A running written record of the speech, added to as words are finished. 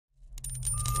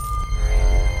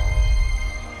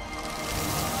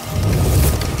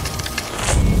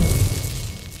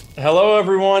Hello,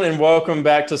 everyone, and welcome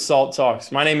back to SALT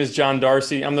Talks. My name is John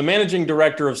Darcy. I'm the managing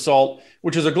director of SALT,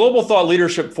 which is a global thought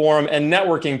leadership forum and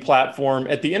networking platform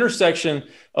at the intersection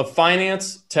of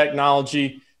finance,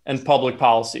 technology, and public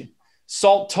policy.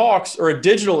 SALT Talks are a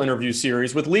digital interview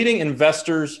series with leading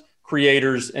investors,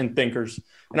 creators, and thinkers.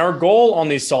 And our goal on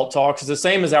these SALT Talks is the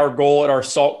same as our goal at our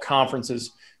SALT conferences,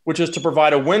 which is to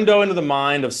provide a window into the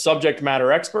mind of subject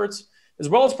matter experts, as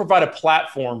well as provide a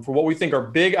platform for what we think are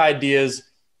big ideas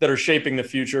that are shaping the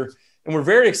future. And we're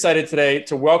very excited today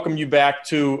to welcome you back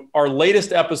to our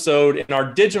latest episode in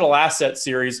our digital asset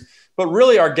series. But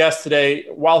really our guest today,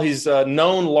 while he's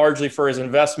known largely for his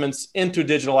investments into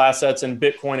digital assets and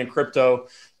Bitcoin and crypto,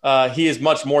 he is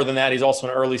much more than that. He's also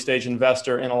an early stage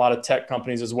investor in a lot of tech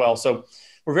companies as well. So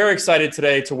we're very excited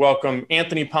today to welcome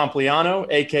Anthony Pompliano,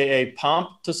 AKA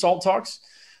Pomp, to SALT Talks.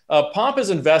 Pomp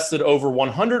has invested over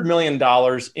 $100 million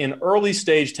in early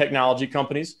stage technology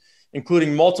companies,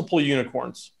 including multiple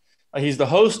unicorns. He's the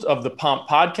host of the Pomp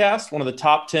Podcast, one of the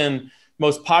top 10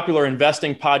 most popular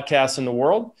investing podcasts in the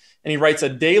world. And he writes a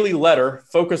daily letter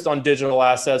focused on digital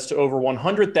assets to over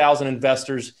 100,000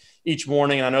 investors each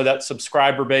morning. And I know that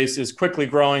subscriber base is quickly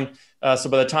growing. So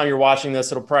by the time you're watching this,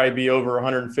 it'll probably be over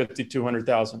 150,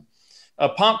 200,000.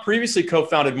 Pomp previously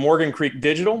co-founded Morgan Creek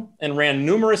Digital and ran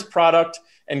numerous product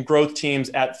and growth teams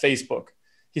at Facebook.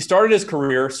 He started his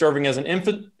career serving as an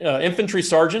infantry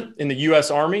sergeant in the U.S.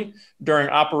 Army during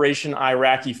Operation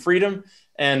Iraqi Freedom.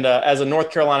 And as a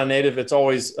North Carolina native, it's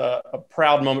always a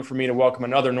proud moment for me to welcome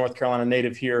another North Carolina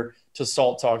native here to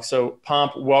SALT Talk. So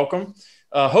Pomp, welcome.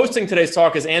 Hosting today's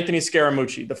talk is Anthony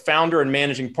Scaramucci, the founder and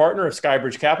managing partner of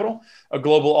Skybridge Capital, a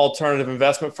global alternative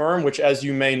investment firm, which, as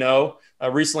you may know,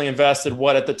 recently invested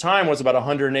what at the time was about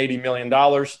 $180 million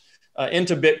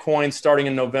into Bitcoin starting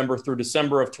in November through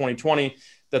December of 2020.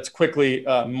 That's quickly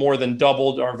more than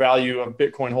doubled. Our value of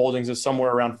Bitcoin holdings is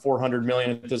somewhere around 400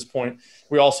 million at this point.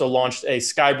 We also launched a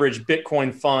Skybridge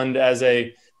Bitcoin fund as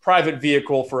a private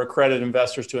vehicle for accredited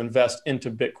investors to invest into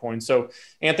Bitcoin. So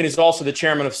Anthony's also the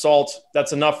chairman of SALT.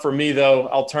 That's enough for me, though.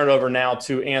 I'll turn it over now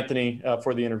to Anthony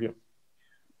for the interview.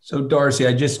 So Darcy,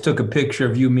 I just took a picture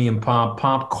of you, me, and Pomp.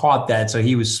 Pomp caught that, so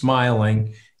he was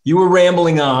smiling. You were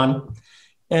rambling on.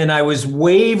 And I was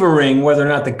wavering whether or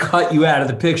not to cut you out of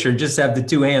the picture and just have the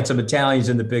two handsome Italians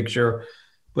in the picture.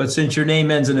 But since your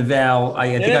name ends in a vowel, I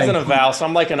think it ends in a vowel, so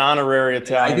I'm like an honorary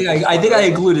Italian. I think I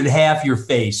included half your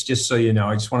face, just so you know.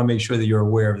 I just want to make sure that you're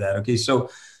aware of that. Okay, so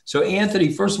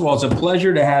Anthony, first of all, it's a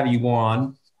pleasure to have you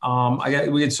on.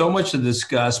 We had so much to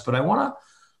discuss, but I want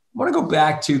to go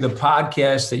back to the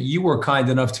podcast that you were kind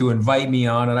enough to invite me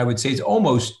on, and I would say it's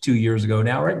almost 2 years ago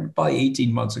now, right? Probably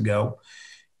 18 months ago.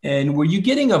 And were you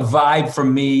getting a vibe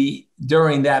from me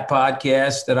during that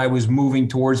podcast that I was moving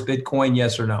towards Bitcoin,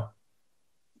 yes or no?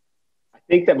 I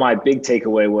think that my big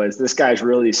takeaway was this guy's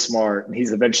really smart and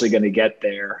he's eventually going to get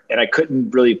there. And I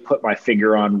couldn't really put my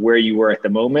finger on where you were at the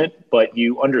moment, but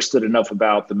you understood enough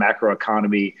about the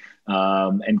macroeconomy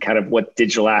and kind of what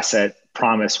digital asset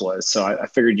promise was. So I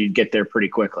figured you'd get there pretty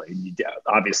quickly. And you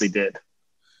obviously did.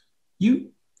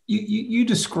 You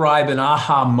describe an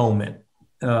aha moment.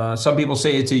 Some people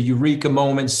say it's a eureka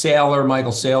moment.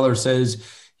 Michael Saylor says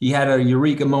he had a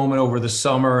eureka moment over the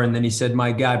summer. And then he said,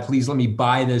 my God, please let me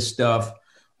buy this stuff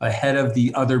ahead of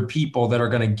the other people that are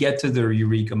going to get to their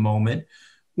eureka moment.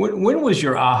 When was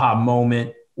your aha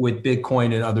moment with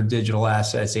Bitcoin and other digital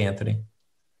assets, Anthony?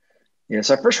 Yeah,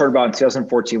 so I first heard about it in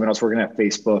 2014 when I was working at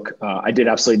Facebook. I did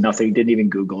absolutely nothing, didn't even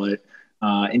Google it.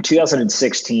 In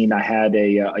 2016, I had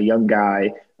a young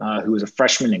guy who was a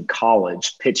freshman in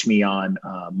college pitch me on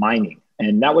mining.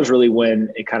 And that was really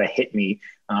when it kind of hit me.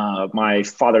 My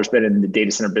father's been in the data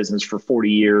center business for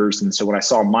 40 years. And so when I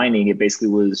saw mining, it basically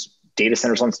was data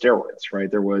centers on steroids, right?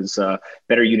 There was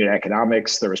better unit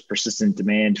economics. There was persistent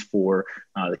demand for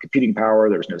the computing power.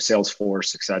 There was no sales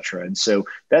force, et cetera. And so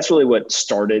that's really what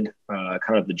started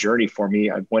kind of the journey for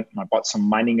me. I went and I bought some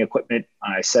mining equipment.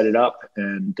 I set it up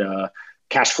and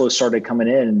cash flow started coming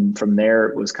in. And from there,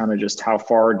 it was kind of just how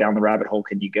far down the rabbit hole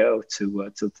can you go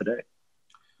to today.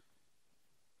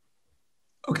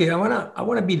 Okay, I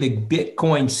want to be the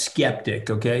Bitcoin skeptic.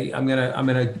 Okay, I'm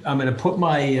gonna put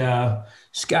my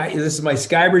this is my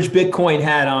Skybridge Bitcoin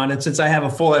hat on, and since I have a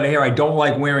full head of hair, I don't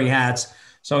like wearing hats,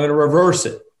 so I'm gonna reverse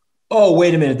it. Oh,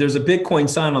 wait a minute, there's a Bitcoin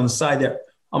sign on the side there.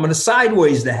 I'm gonna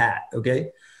sideways the hat.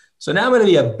 Okay, so now I'm gonna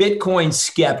be a Bitcoin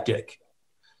skeptic.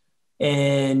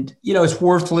 And, it's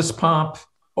worthless, Pomp.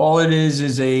 All it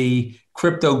is a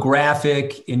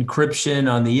cryptographic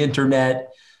encryption on the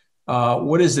internet.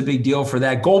 What is the big deal for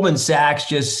that? Goldman Sachs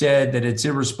just said that it's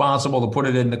irresponsible to put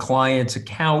it in the client's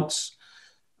accounts.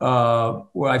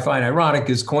 what I find ironic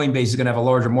is Coinbase is going to have a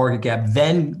larger market cap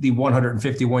than the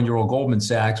 151-year-old Goldman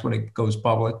Sachs when it goes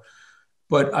public.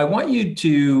 But I want you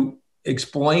to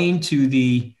explain to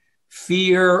the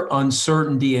fear,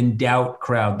 uncertainty, and doubt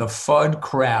crowd, the FUD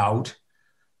crowd,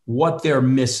 what they're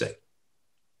missing.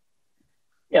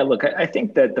 Yeah, look, I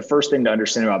think that the first thing to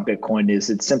understand about Bitcoin is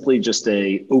it's simply just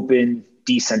a open,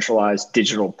 decentralized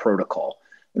digital protocol.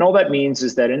 And all that means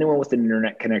is that anyone with an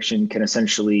internet connection can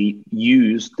essentially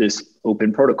use this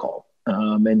open protocol.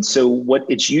 And so what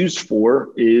it's used for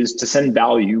is to send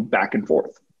value back and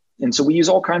forth. And so we use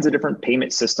all kinds of different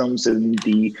payment systems in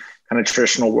the kind of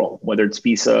traditional world, whether it's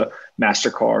Visa,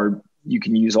 MasterCard, you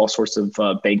can use all sorts of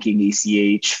banking,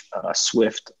 ACH,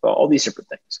 SWIFT, all these different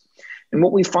things. And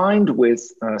what we find with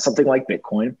something like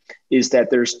Bitcoin is that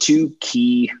there's two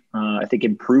key, I think,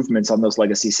 improvements on those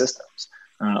legacy systems.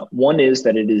 One is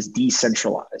that it is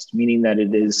decentralized, meaning that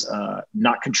it is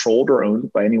not controlled or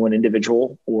owned by any one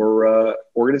individual or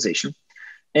organization.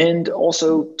 And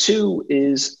also, two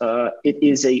is it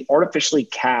is a artificially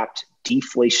capped,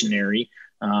 deflationary,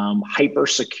 hyper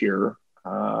secure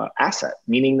asset,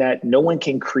 meaning that no one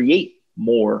can create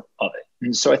more of it.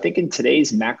 And so I think in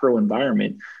today's macro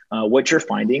environment, what you're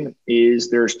finding is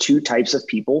there's two types of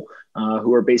people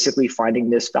who are basically finding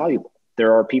this valuable.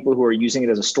 There are people who are using it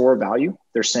as a store of value.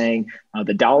 They're saying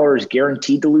the dollar is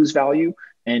guaranteed to lose value.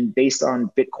 And based on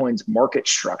Bitcoin's market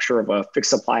structure of a fixed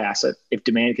supply asset, if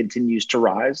demand continues to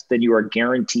rise, then you are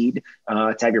guaranteed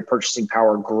to have your purchasing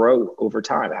power grow over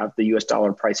time, have the US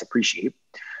dollar price appreciate.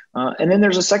 And then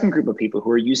there's a second group of people who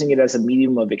are using it as a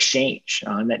medium of exchange.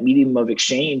 And that medium of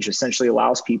exchange essentially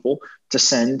allows people to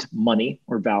send money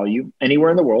or value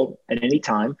anywhere in the world at any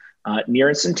time, near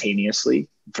instantaneously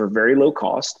for very low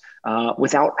cost,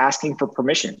 without asking for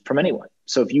permission from anyone.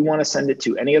 So if you want to send it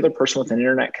to any other person with an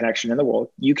internet connection in the world,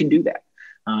 you can do that.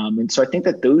 And so I think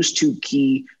that those two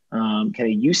key kind of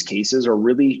use cases are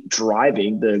really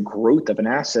driving the growth of an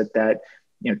asset that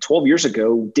 12 years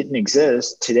ago didn't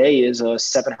exist. Today is a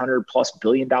 $700+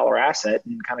 billion asset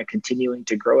and kind of continuing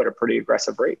to grow at a pretty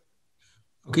aggressive rate.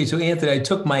 Okay, so Anthony, I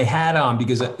took my hat on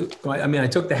because I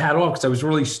took the hat off because I was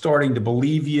really starting to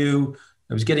believe you.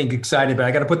 I was getting excited, but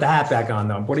I got to put the hat back on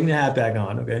now. I'm putting the hat back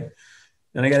on, okay?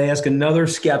 And I got to ask another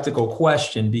skeptical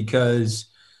question because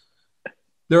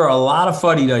there are a lot of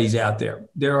fuddy-duddies out there.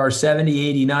 There are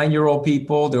 70, 89-year-old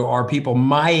people. There are people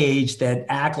my age that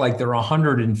act like they're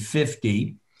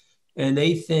 150, and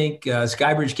they think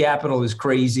Skybridge Capital is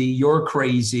crazy. You're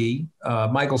crazy.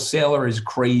 Michael Saylor is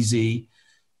crazy.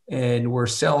 And we're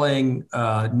selling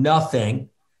nothing.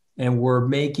 And we're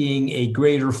making a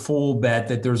greater fool bet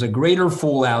that there's a greater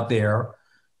fool out there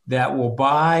that will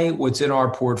buy what's in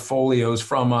our portfolios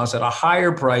from us at a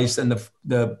higher price than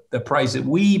the price that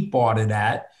we bought it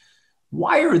at.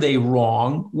 Why are they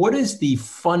wrong? What is the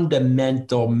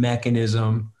fundamental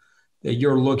mechanism that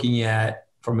you're looking at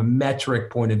from a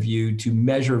metric point of view to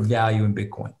measure value in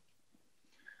Bitcoin?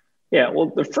 Yeah, well,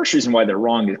 the first reason why they're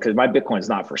wrong is because my Bitcoin is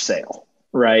not for sale,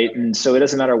 right? And so it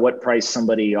doesn't matter what price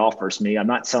somebody offers me, I'm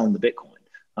not selling the Bitcoin.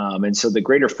 And so the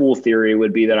greater fool theory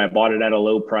would be that I bought it at a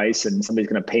low price and somebody's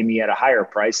going to pay me at a higher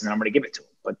price and then I'm going to give it to them.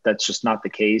 But that's just not the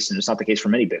case. And it's not the case for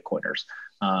many Bitcoiners.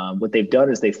 What they've done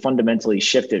is they've fundamentally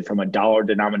shifted from a dollar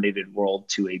denominated world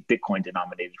to a Bitcoin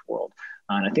denominated world.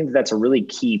 And I think that that's a really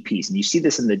key piece. And you see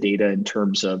this in the data in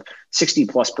terms of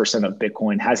 60+% of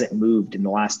Bitcoin hasn't moved in the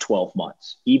last 12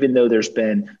 months. Even though there's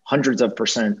been hundreds of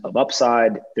percent of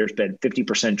upside, there's been 50%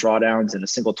 drawdowns in a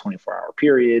single 24-hour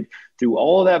period. Through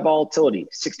all of that volatility,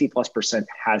 60+%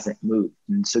 hasn't moved.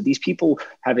 And so these people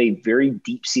have a very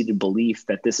deep-seated belief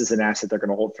that this is an asset they're going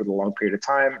to hold for the long period of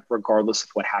time, regardless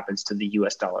of what happens to the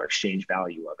US dollar exchange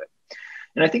value of it.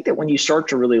 And I think that when you start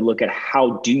to really look at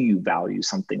how do you value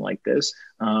something like this,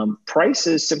 price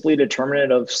is simply a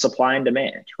determinant of supply and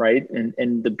demand, right?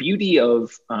 And the beauty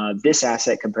of this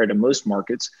asset compared to most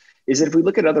markets is that if we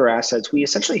look at other assets, we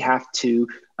essentially have to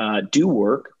do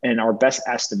work and our best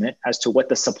estimate as to what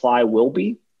the supply will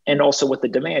be and also what the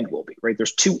demand will be, right?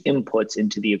 There's two inputs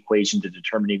into the equation to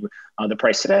determining the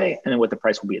price today and then what the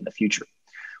price will be in the future.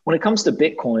 When it comes to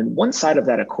Bitcoin, one side of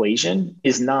that equation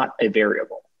is not a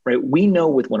variable. Right? We know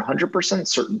with 100%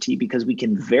 certainty because we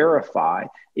can verify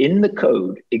in the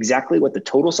code exactly what the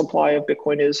total supply of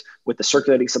Bitcoin is, what the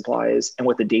circulating supply is, and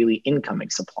what the daily incoming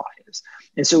supply is.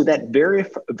 And so that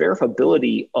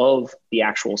verifiability of the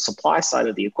actual supply side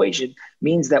of the equation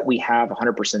means that we have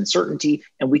 100% certainty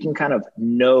and we can kind of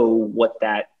know what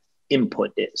that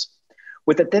input is.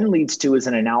 What that then leads to is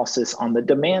an analysis on the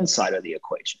demand side of the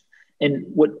equation. And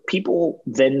what people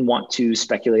then want to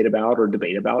speculate about or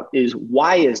debate about is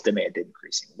why is demand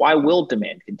increasing? Why will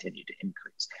demand continue to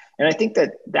increase? And I think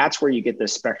that that's where you get the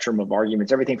spectrum of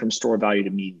arguments, everything from store value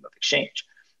to medium of exchange.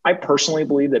 I personally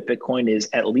believe that Bitcoin is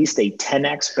at least a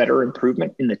 10x better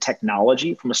improvement in the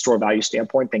technology from a store value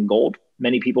standpoint than gold.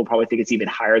 Many people probably think it's even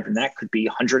higher than that, could be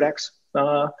 100x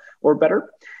or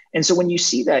better. And so when you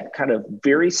see that kind of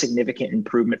very significant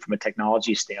improvement from a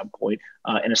technology standpoint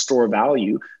and a store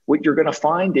value, what you're going to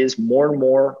find is more and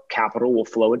more capital will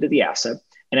flow into the asset.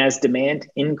 And as demand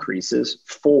increases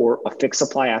for a fixed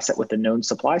supply asset with a known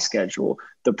supply schedule,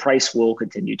 the price will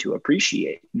continue to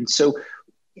appreciate. And so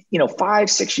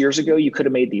 5-6 years ago, you could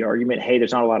have made the argument, hey,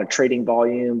 there's not a lot of trading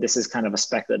volume. This is kind of a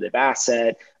speculative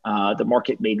asset. The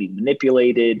market may be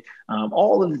manipulated.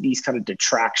 All of these kind of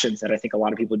detractions that I think a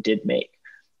lot of people did make.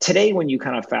 Today, when you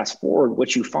kind of fast forward,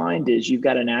 what you find is you've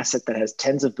got an asset that has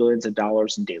tens of billions of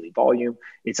dollars in daily volume.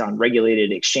 It's on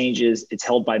regulated exchanges. It's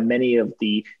held by many of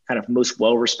the kind of most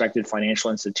well-respected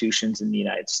financial institutions in the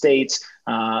United States.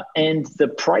 And the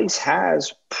price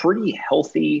has pretty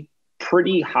healthy,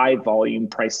 pretty high volume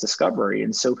price discovery.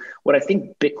 And so what I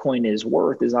think Bitcoin is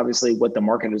worth is obviously what the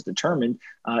market has determined.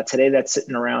 Today, that's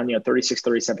sitting around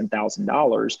 $36,000,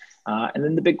 $37,000. And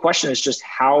then the big question is just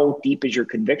how deep is your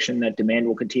conviction that demand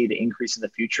will continue to increase in the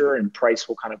future and price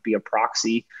will kind of be a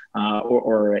proxy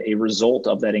or a result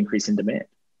of that increase in demand.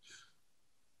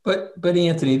 But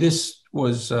Anthony, this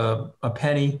was a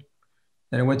penny.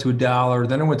 Then it went to $1.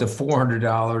 Then it went to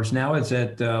 $400. Now it's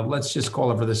at, let's just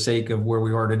call it for the sake of where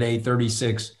we are today,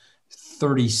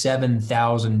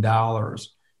 $37,000.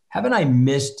 Haven't I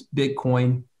missed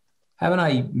Bitcoin? Haven't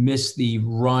I missed the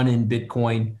run in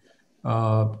Bitcoin?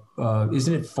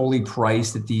 Isn't it fully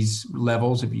priced at these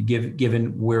levels if you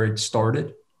given where it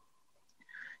started?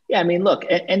 Yeah, I mean, look,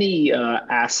 any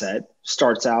asset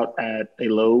starts out at a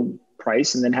low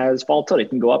price and then has volatility. It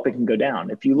can go up, it can go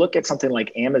down. If you look at something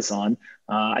like Amazon,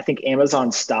 I think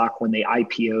Amazon stock when they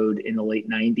IPO'd in the late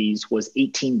 90s was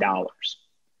 $18.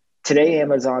 Today,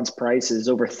 Amazon's price is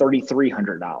over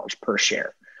 $3,300 per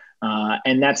share.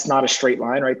 And that's not a straight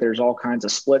line, right? There's all kinds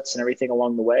of splits and everything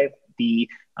along the way.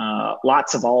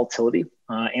 Lots of volatility.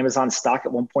 Amazon stock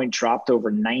at one point dropped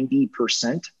over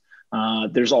 90%.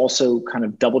 There's also kind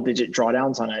of double-digit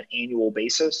drawdowns on an annual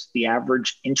basis. The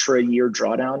average intra-year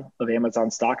drawdown of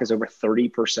Amazon stock is over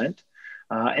 30%.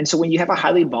 And so when you have a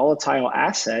highly volatile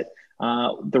asset,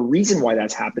 the reason why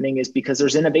that's happening is because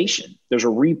there's innovation. There's a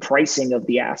repricing of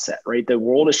the asset, right? The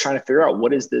world is trying to figure out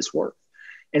what is this worth.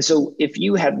 And so if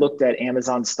you had looked at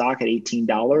Amazon stock at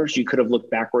 $18, you could have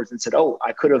looked backwards and said, oh,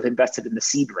 I could have invested in the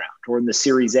seed round or in the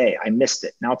Series A. I missed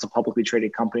it. Now it's a publicly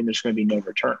traded company and there's going to be no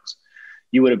returns.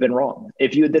 You would have been wrong.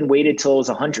 If you had then waited till it was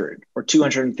 100 or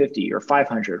 250 or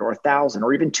 500 or 1,000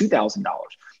 or even $2,000,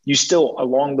 you still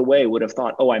along the way would have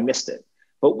thought, oh, I missed it.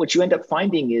 But what you end up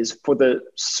finding is for the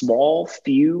small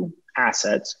few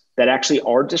assets that actually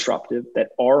are disruptive,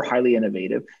 that are highly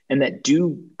innovative, and that do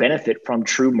benefit from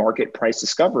true market price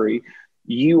discovery,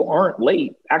 you aren't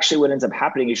late. Actually, what ends up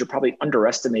happening is you're probably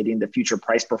underestimating the future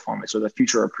price performance or the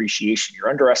future appreciation. You're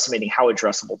underestimating how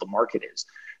addressable the market is.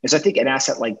 And so I think an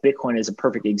asset like Bitcoin is a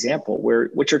perfect example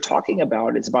where what you're talking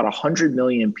about is about 100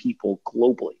 million people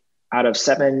globally out of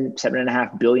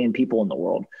 7.5 billion people in the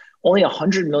world. Only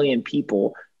 100 million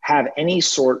people have any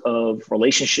sort of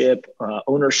relationship,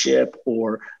 ownership,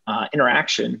 or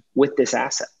interaction with this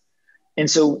asset. And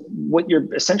so what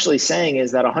you're essentially saying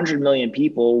is that 100 million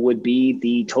people would be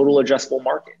the total addressable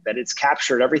market, that it's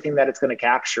captured everything that it's going to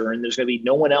capture, and there's going to be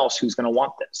no one else who's going to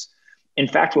want this. In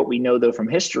fact, what we know, though, from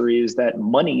history is that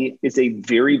money is a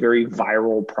very, very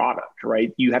viral product,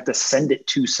 right? You have to send it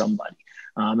to somebody.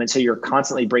 And so you're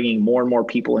constantly bringing more and more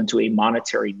people into a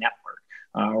monetary network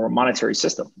or a monetary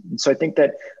system. And so I think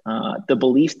that the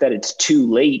belief that it's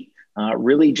too late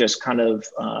really just kind of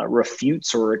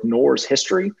refutes or ignores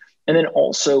history. And then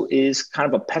also is kind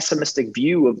of a pessimistic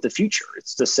view of the future.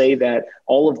 It's to say that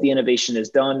all of the innovation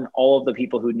is done, all of the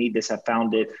people who need this have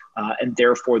found it, and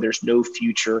therefore there's no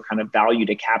future kind of value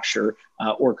to capture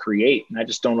or create. And I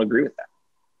just don't agree with that.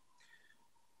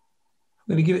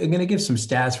 I'm going to give some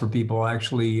stats for people.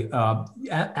 Actually,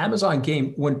 Amazon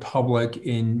went public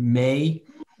in May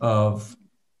of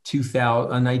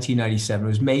 1997. It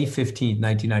was May 15th,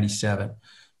 1997.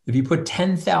 If you put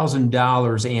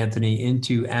 $10,000, Anthony,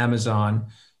 into Amazon,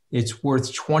 it's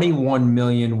worth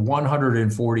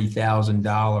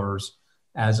 $21,140,000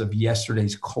 as of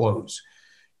yesterday's close.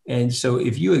 And so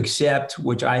if you accept,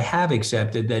 which I have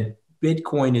accepted, that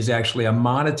Bitcoin is actually a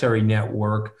monetary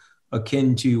network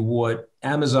akin to what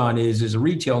Amazon is a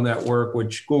retail network,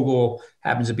 which Google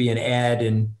happens to be an ad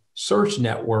and search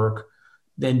network,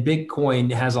 then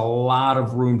Bitcoin has a lot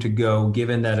of room to go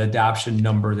given that adoption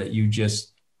number that you just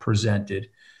presented.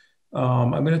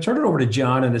 I'm going to turn it over to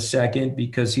John in a second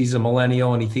because he's a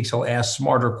millennial and he thinks he'll ask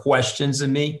smarter questions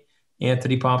than me,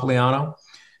 Anthony Pompliano.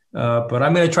 But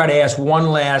I'm going to try to ask one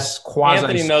last quasi.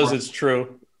 Anthony knows it's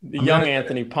true. The young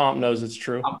Anthony Pomp knows it's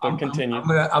true. But continue.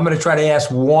 I'm going to try to ask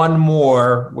one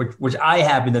more, which I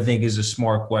happen to think is a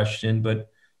smart question, but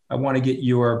I want to get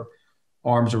your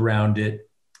arms around it.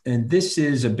 And this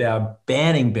is about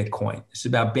banning Bitcoin. It's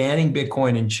about banning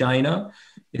Bitcoin in China.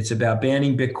 It's about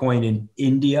banning Bitcoin in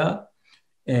India,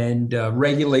 and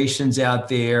regulations out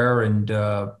there and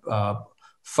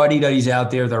fuddy-duddies out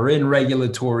there that are in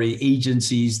regulatory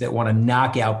agencies that want to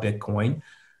knock out Bitcoin.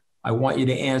 I want you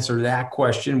to answer that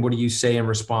question. What do you say in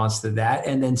response to that?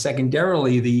 And then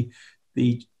secondarily,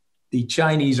 the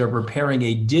Chinese are preparing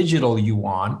a digital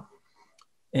yuan.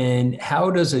 And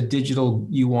how does a digital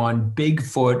yuan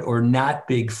Bigfoot or not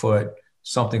Bigfoot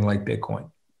something like Bitcoin?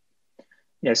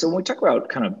 Yeah, so when we talk about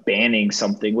kind of banning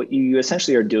something, what you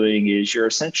essentially are doing is you're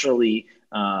essentially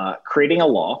creating a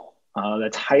law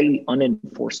that's highly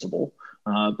unenforceable,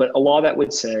 but a law that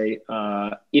would say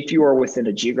if you are within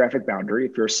a geographic boundary,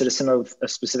 if you're a citizen of a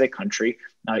specific country,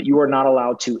 you are not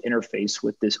allowed to interface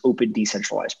with this open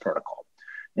decentralized protocol.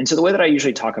 And so the way that I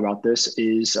usually talk about this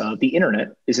is the internet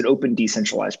is an open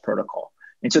decentralized protocol.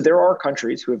 And so there are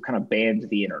countries who have kind of banned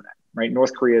the internet, right?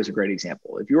 North Korea is a great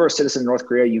example. If you are a citizen of North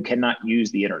Korea, you cannot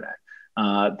use the internet.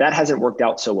 That hasn't worked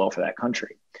out so well for that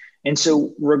country. And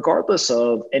so regardless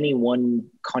of any one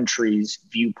country's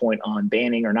viewpoint on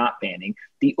banning or not banning,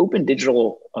 the open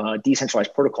digital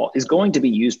decentralized protocol is going to be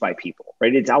used by people,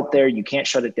 right? It's out there, you can't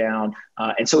shut it down.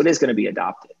 And so it is going to be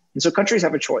adopted. And so countries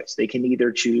have a choice. They can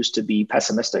either choose to be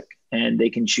pessimistic and they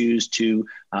can choose to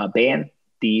ban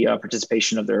the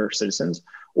participation of their citizens,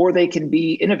 or they can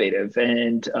be innovative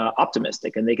and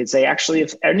optimistic. And they can say, actually,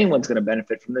 if anyone's going to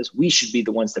benefit from this, we should be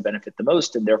the ones to benefit the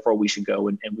most. And therefore we should go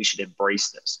and we should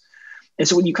embrace this. And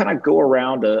so when you kind of go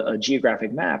around a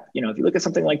geographic map, if you look at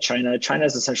something like China, China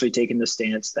has essentially taken the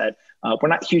stance that we're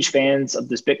not huge fans of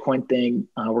this Bitcoin thing.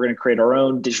 We're going to create our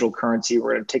own digital currency.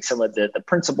 We're going to take some of the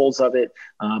principles of it,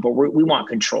 but we want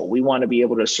control. We want to be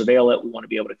able to surveil it. We want to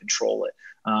be able to control it.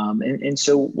 And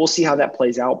so we'll see how that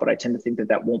plays out, but I tend to think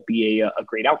that won't be a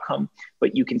great outcome.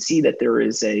 But you can see that there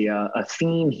is a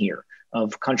theme here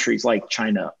of countries like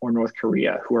China or North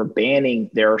Korea who are banning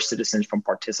their citizens from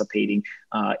participating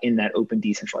in that open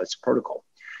decentralized protocol.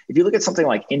 If you look at something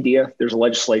like India, there's a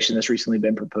legislation that's recently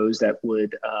been proposed that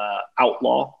would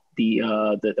outlaw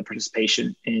the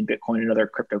participation in Bitcoin and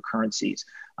other cryptocurrencies.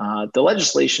 The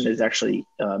legislation is actually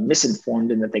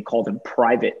misinformed in that they call them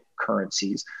private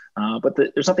currencies, but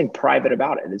there's nothing private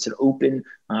about it. It's an open,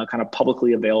 kind of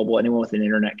publicly available. Anyone with an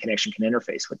internet connection can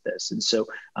interface with this. And so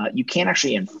you can't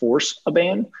actually enforce a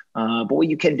ban, but what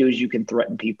you can do is you can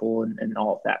threaten people and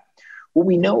all of that. What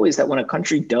we know is that when a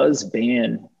country does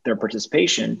ban their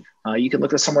participation, you can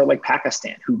look at somewhere like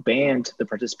Pakistan, who banned the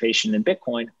participation in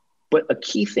Bitcoin, but a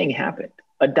key thing happened.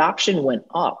 Adoption went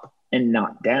up and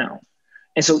not down.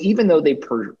 And so even though they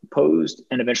proposed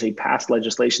and eventually passed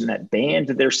legislation that banned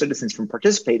their citizens from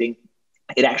participating,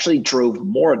 it actually drove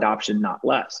more adoption, not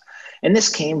less. And this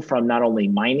came from not only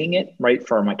mining it, right,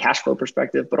 from a cash flow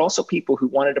perspective, but also people who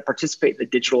wanted to participate in the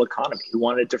digital economy, who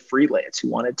wanted to freelance, who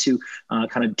wanted to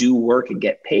kind of do work and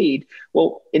get paid.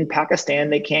 Well, in Pakistan,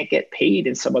 they can't get paid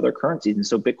in some other currencies. And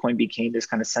so Bitcoin became this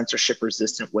kind of censorship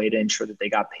resistant way to ensure that they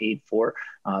got paid for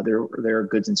their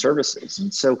goods and services.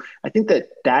 And so I think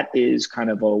that is kind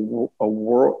of a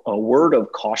word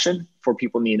of caution for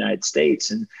people in the United States.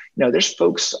 And, there's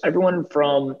folks, everyone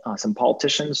from some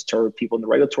politicians to people in the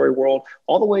regulatory world,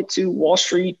 all the way to Wall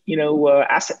Street,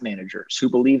 asset managers who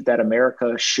believe that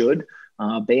America should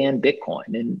ban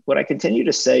Bitcoin. And what I continue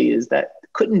to say is that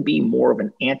couldn't be more of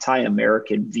an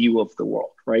anti-American view of the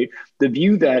world, right? The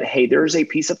view that, hey, there's a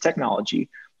piece of technology.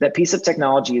 That piece of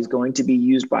technology is going to be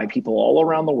used by people all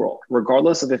around the world,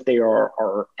 regardless of if they are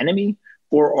our enemy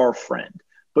or our friend.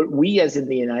 But we, as in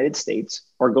the United States,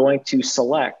 are going to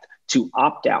select to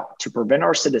opt out, to prevent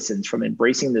our citizens from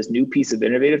embracing this new piece of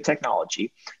innovative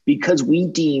technology because we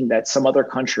deem that some other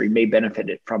country may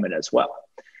benefit from it as well.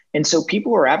 And so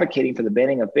people who are advocating for the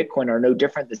banning of Bitcoin are no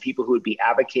different than people who would be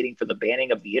advocating for the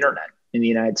banning of the internet in the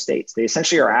United States. They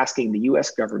essentially are asking the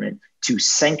US government to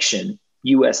sanction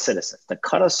US citizens, to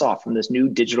cut us off from this new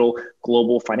digital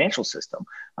global financial system.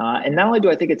 And not only do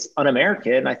I think it's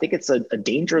un-American, I think it's a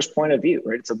dangerous point of view,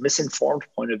 right? It's a misinformed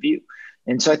point of view.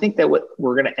 And so I think that what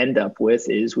we're going to end up with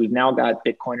is we've now got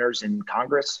Bitcoiners in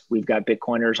Congress. We've got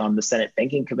Bitcoiners on the Senate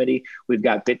Banking Committee. We've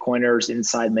got Bitcoiners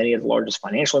inside many of the largest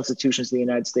financial institutions in the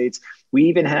United States. We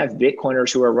even have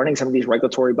Bitcoiners who are running some of these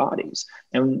regulatory bodies.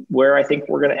 And where I think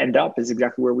we're going to end up is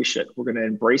exactly where we should. We're going to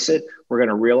embrace it. We're going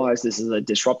to realize this is a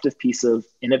disruptive piece of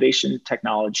innovation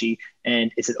technology,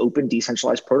 and it's an open,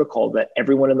 decentralized protocol that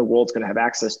everyone in the world is going to have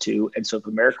access to. And so if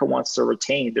America wants to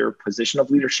retain their position of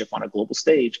leadership on a global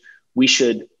stage, we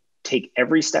should take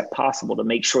every step possible to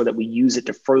make sure that we use it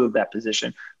to further that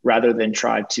position rather than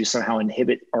try to somehow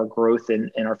inhibit our growth and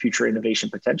our future innovation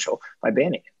potential by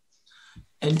banning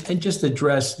it. And just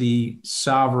address the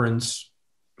sovereigns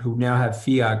who now have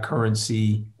fiat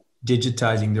currency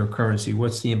digitizing their currency.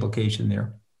 What's the implication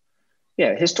there?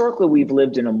 Yeah, historically, we've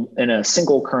lived in a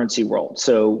single currency world.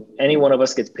 So any one of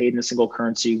us gets paid in a single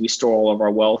currency. We store all of our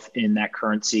wealth in that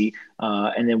currency,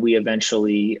 and then we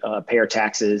eventually pay our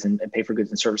taxes and pay for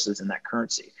goods and services in that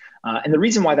currency. And the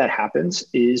reason why that happens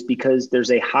is because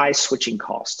there's a high switching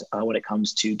cost when it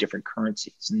comes to different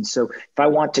currencies. And so if I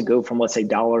want to go from, let's say,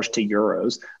 dollars to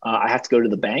euros, I have to go to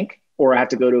the bank, or I have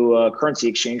to go to a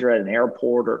currency exchanger at an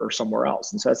airport or somewhere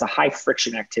else. And so it's a high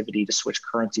friction activity to switch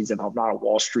currencies if I'm not a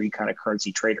Wall Street kind of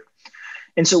currency trader.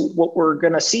 And so what we're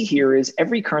going to see here is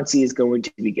every currency is going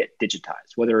to get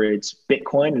digitized, whether it's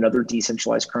Bitcoin and other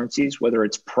decentralized currencies, whether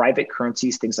it's private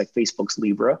currencies, things like Facebook's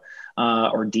Libra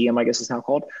or Diem, I guess it's now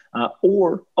called,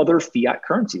 or other fiat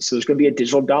currencies. So there's going to be a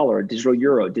digital dollar, a digital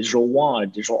euro, a digital yuan, a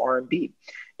digital RMB.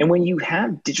 And when you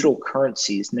have digital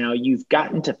currencies, now you've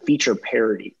gotten to feature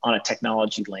parity on a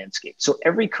technology landscape. So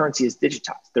every currency is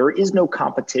digitized. There is no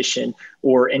competition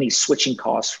or any switching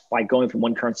costs by going from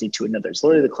one currency to another. It's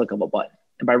literally the click of a button.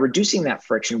 And by reducing that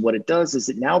friction, what it does is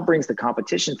it now brings the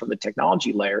competition from the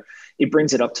technology layer, it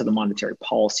brings it up to the monetary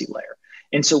policy layer.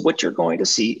 And so what you're going to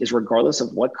see is regardless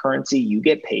of what currency you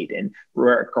get paid in,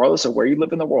 regardless of where you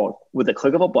live in the world, with a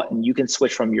click of a button, you can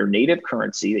switch from your native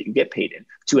currency that you get paid in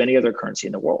to any other currency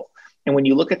in the world. And when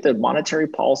you look at the monetary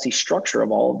policy structure of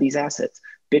all of these assets,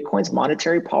 Bitcoin's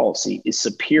monetary policy is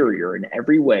superior in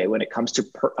every way when it comes to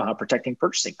protecting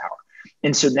purchasing power.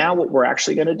 And so now what we're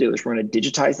actually going to do is we're going to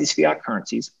digitize these fiat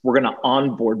currencies. We're going to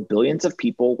onboard billions of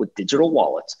people with digital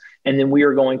wallets. And then we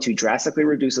are going to drastically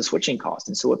reduce the switching cost.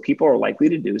 And so what people are likely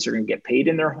to do is they're going to get paid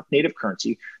in their native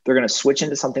currency. They're going to switch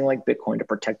into something like Bitcoin to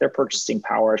protect their purchasing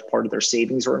power as part of their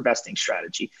savings or investing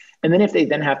strategy. And then if they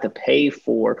then have to pay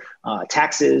for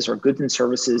taxes or goods and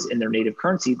services in their native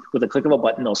currency, with a click of a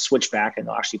button, they'll switch back and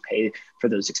they'll actually pay for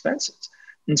those expenses.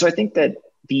 And so I think that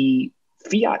the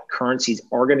fiat currencies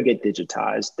are going to get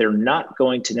digitized. They're not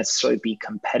going to necessarily be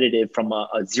competitive from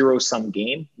a zero-sum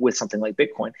game with something like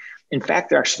Bitcoin. In fact,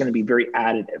 they're actually going to be very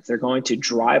additive. They're going to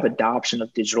drive adoption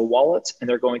of digital wallets, and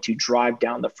they're going to drive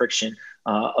down the friction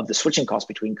of the switching costs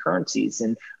between currencies.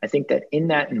 And I think that in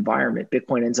that environment,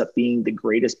 Bitcoin ends up being the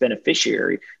greatest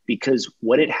beneficiary because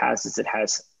what it has is it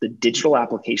has the digital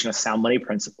application of sound money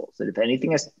principles. That if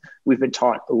anything we've been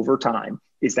taught over time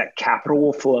is that capital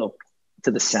will flow to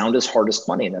the soundest, hardest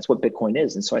money. And that's what Bitcoin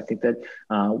is. And so I think that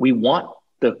we want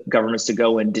the governments to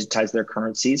go and digitize their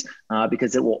currencies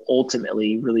because it will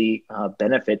ultimately really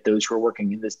benefit those who are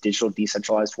working in this digital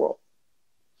decentralized world.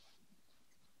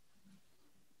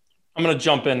 I'm going to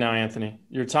jump in now, Anthony.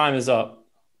 Your time is up.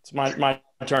 It's my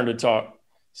turn to talk.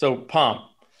 So Pomp,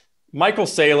 Michael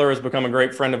Saylor has become a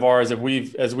great friend of ours.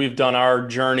 As we've done our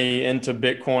journey into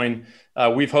Bitcoin,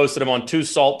 we've hosted him on 2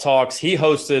 Salt Talks. He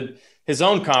hosted his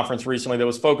own conference recently that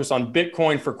was focused on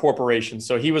Bitcoin for corporations.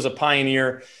 So he was a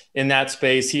pioneer in that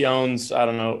space. He owns, I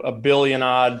don't know, $1 billion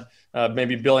odd,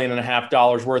 maybe $1.5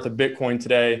 billion worth of Bitcoin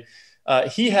today.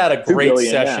 He had a great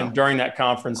session during that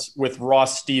conference with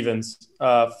Ross Stevens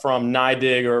from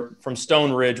NYDIG, or from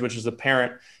Stone Ridge, which is the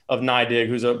parent of NYDIG,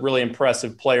 who's a really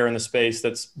impressive player in the space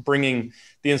that's bringing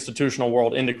the institutional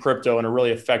world into crypto in a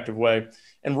really effective way.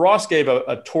 And Ross gave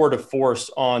a tour de force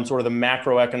on sort of the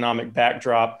macroeconomic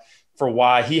backdrop for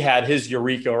why he had his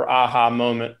eureka or aha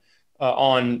moment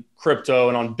on crypto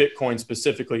and on Bitcoin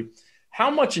specifically.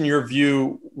 How much, in your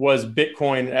view, was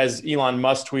Bitcoin, as Elon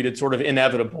Musk tweeted, sort of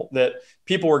inevitable, that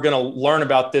people were going to learn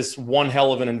about this one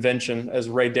hell of an invention, as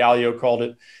Ray Dalio called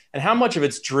it? And how much of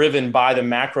it's driven by the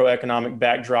macroeconomic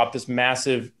backdrop, this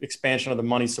massive expansion of the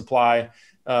money supply,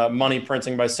 money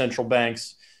printing by central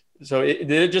banks? So did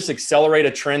it just accelerate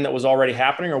a trend that was already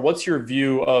happening, or what's your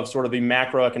view of sort of the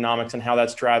macroeconomics and how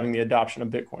that's driving the adoption of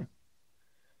Bitcoin?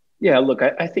 Yeah, look,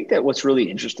 I think that what's really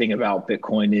interesting about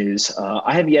Bitcoin is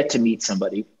I have yet to meet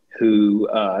somebody who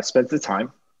spends the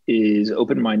time, is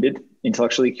open-minded,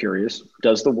 intellectually curious,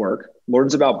 does the work,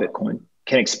 learns about Bitcoin,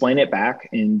 can explain it back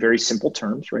in very simple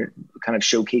terms, right? Kind of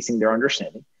showcasing their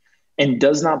understanding, and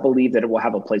does not believe that it will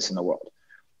have a place in the world.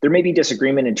 There may be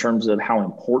disagreement in terms of how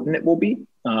important it will be,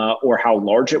 or how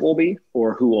large it will be,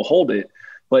 or who will hold it.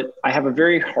 But I have a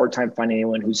very hard time finding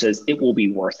anyone who says it will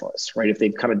be worthless, right? If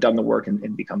they've kind of done the work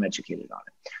and become educated on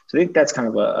it. So I think that's kind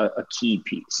of a key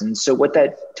piece. And so what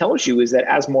that tells you is that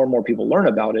as more and more people learn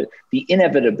about it, the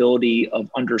inevitability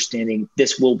of understanding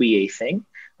this will be a thing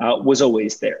was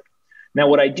always there. Now,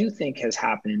 what I do think has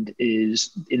happened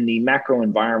is in the macro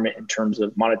environment in terms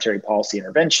of monetary policy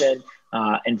intervention,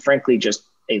 and frankly, just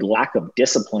a lack of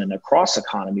discipline across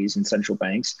economies and central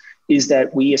banks, is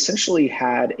that we essentially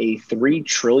had a $3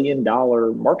 trillion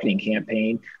marketing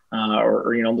campaign,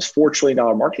 or almost $4 trillion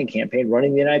marketing campaign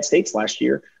running in the United States last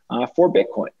year for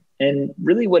Bitcoin. And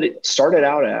really what it started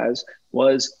out as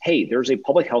was, hey, there's a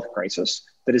public health crisis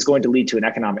that is going to lead to an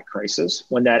economic crisis.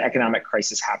 When that economic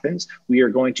crisis happens, we are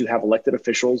going to have elected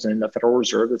officials in the Federal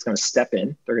Reserve that's going to step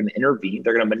in. They're going to intervene.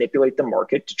 They're going to manipulate the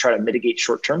market to try to mitigate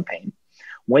short-term pain.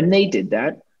 When they did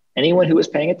that, anyone who was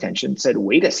paying attention said,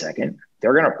 wait a second,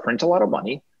 they're going to print a lot of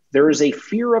money. There is a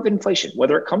fear of inflation,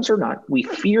 whether it comes or not. We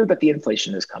fear that the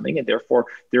inflation is coming, and therefore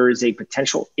there is a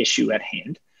potential issue at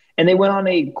hand. And they went on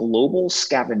a global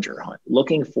scavenger hunt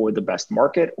looking for the best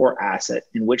market or asset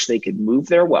in which they could move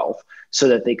their wealth so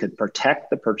that they could protect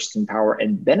the purchasing power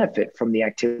and benefit from the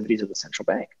activities of the central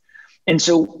bank. And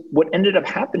so what ended up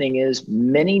happening is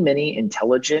many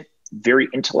intelligent, very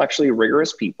intellectually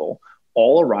rigorous people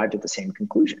all arrived at the same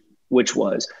conclusion, which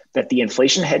was that the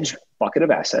inflation hedge bucket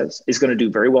of assets is going to do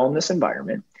very well in this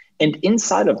environment. And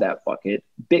inside of that bucket,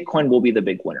 Bitcoin will be the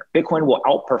big winner. Bitcoin will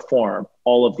outperform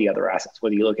all of the other assets,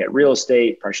 whether you look at real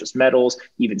estate, precious metals,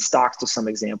 even stocks to some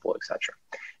example, et cetera.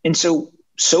 And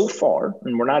so far,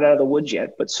 and we're not out of the woods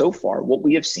yet, but so far, what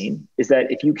we have seen is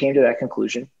that if you came to that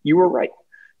conclusion, you were right.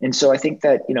 And so I think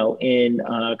that, in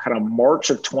kind of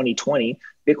March of 2020,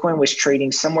 Bitcoin was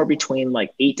trading somewhere between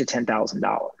like $8,000 to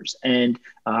 $10,000. And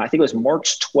I think it was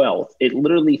March 12th, it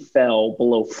literally fell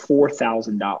below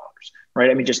 $4,000, right?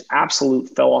 I mean, just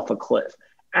absolute fell off a cliff.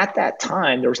 At that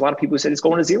time, there was a lot of people who said it's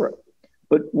going to zero.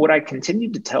 But what I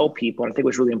continued to tell people, and I think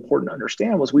was really important to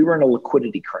understand, was we were in a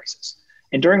liquidity crisis.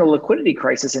 And during a liquidity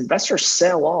crisis, investors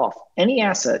sell off any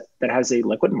asset that has a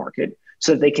liquid market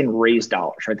so that they can raise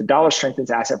dollars, right? The dollar strengthens,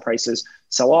 asset prices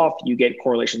sell off, you get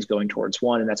correlations going towards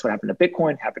one. And that's what happened to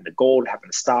Bitcoin, happened to gold,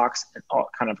 happened to stocks, and all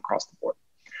kind of across the board.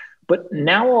 But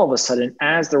now all of a sudden,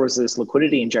 as there was this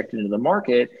liquidity injected into the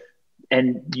market,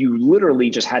 and you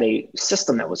literally just had a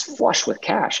system that was flush with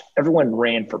cash, everyone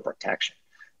ran for protection.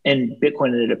 And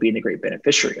Bitcoin ended up being the great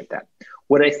beneficiary of that.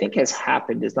 What I think has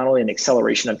happened is not only an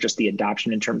acceleration of just the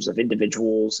adoption in terms of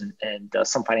individuals and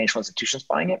some financial institutions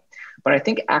buying it, but I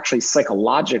think actually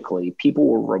psychologically, people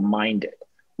were reminded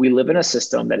we live in a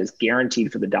system that is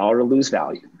guaranteed for the dollar to lose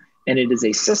value. And it is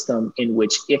a system in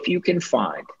which if you can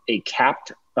find a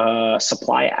capped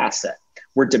supply asset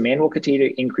where demand will continue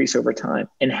to increase over time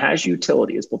and has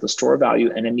utility as both a store of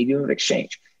value and a medium of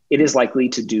exchange, it is likely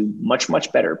to do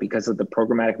much better because of the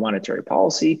programmatic monetary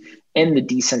policy and the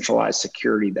decentralized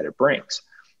security that it brings.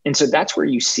 And so that's where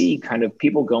you see kind of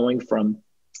people going from,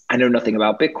 I know nothing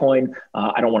about Bitcoin,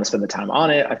 I don't want to spend the time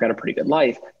on it, I've got a pretty good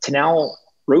life, to now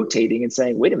rotating and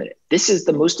saying, wait a minute, this is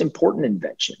the most important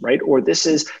invention, right? Or this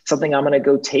is something I'm going to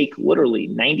go take literally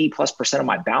 90+% of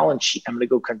my balance sheet, I'm going to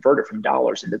go convert it from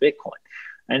dollars into Bitcoin.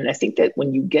 And I think that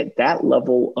when you get that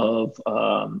level of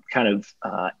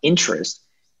interest,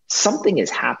 something is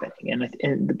happening.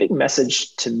 And the big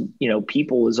message to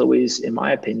people is always, in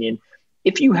my opinion,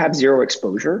 if you have zero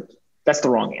exposure, that's the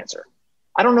wrong answer.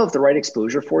 I don't know if the right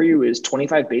exposure for you is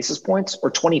 25 basis points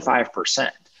or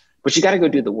 25%, but you got to go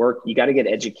do the work. You got to get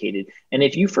educated. And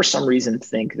if you, for some reason,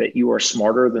 think that you are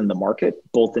smarter than the market,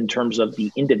 both in terms of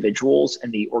the individuals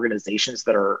and the organizations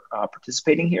that are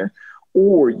participating here,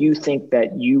 or you think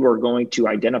that you are going to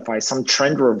identify some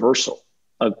trend reversal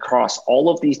across all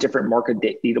of these different market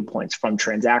data points, from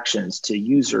transactions to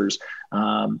users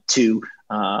to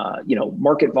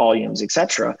market volumes, et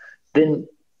cetera, then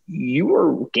you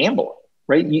are gambling,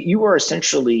 right? You are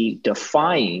essentially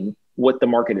defying what the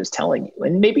market is telling you.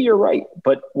 And maybe you're right.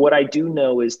 But what I do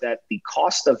know is that the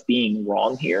cost of being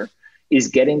wrong here is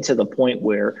getting to the point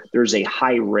where there's a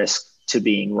high risk to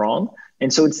being wrong.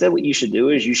 And so instead, what you should do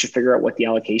is you should figure out what the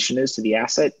allocation is to the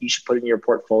asset. You should put it in your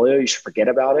portfolio. You should forget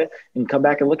about it and come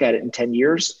back and look at it in 10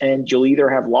 years. And you'll either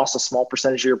have lost a small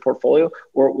percentage of your portfolio,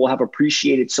 or it will have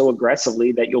appreciated so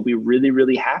aggressively that you'll be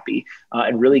really happy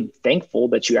and really thankful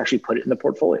that you actually put it in the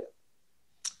portfolio.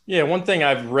 Yeah, one thing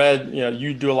I've read,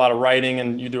 you do a lot of writing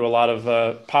and you do a lot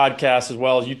of podcasts as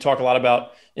well. You talk a lot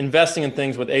about investing in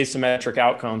things with asymmetric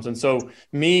outcomes. And so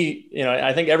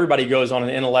I think everybody goes on an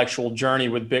intellectual journey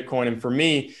with Bitcoin. And for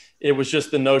me, it was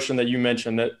just the notion that you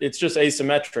mentioned that it's just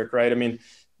asymmetric, right? I mean,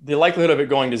 the likelihood of it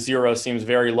going to zero seems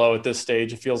very low at this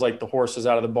stage. It feels like the horse is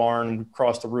out of the barn,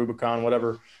 crossed the Rubicon,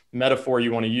 whatever metaphor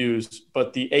you want to use.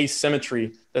 But the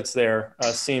asymmetry that's there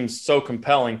seems so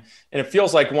compelling. And it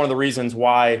feels like one of the reasons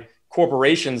why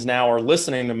corporations now are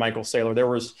listening to Michael Saylor. There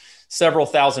was several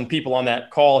thousand people on that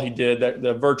call he did,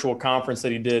 the virtual conference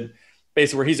that he did,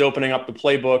 basically where he's opening up the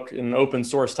playbook in an open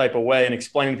source type of way and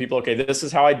explaining to people, okay, this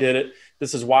is how I did it.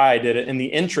 This is why I did it. And the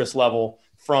interest level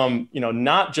from,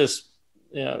 not just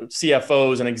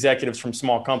CFOs and executives from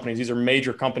small companies. These are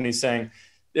major companies saying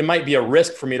it might be a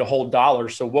risk for me to hold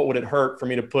dollars. So what would it hurt for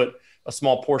me to put a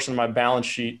small portion of my balance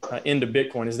sheet into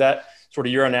Bitcoin? Is that sort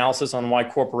of your analysis on why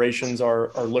corporations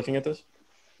are looking at this?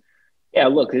 Yeah,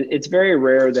 look, it's very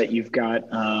rare that you've got,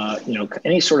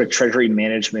 any sort of treasury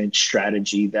management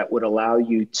strategy that would allow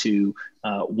you to,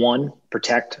 one,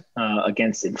 protect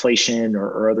against inflation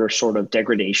or other sort of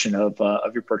degradation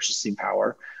of your purchasing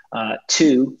power.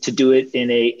 Two, to do it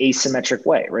in a asymmetric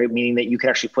way, right? Meaning that you can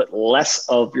actually put less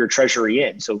of your treasury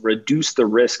in, so reduce the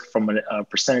risk from a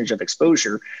percentage of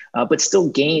exposure, but still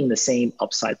gain the same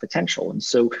upside potential. And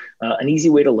so an easy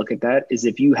way to look at that is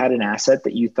if you had an asset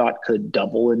that you thought could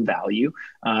double in value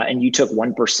and you took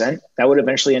 1%, that would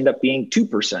eventually end up being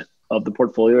 2% of the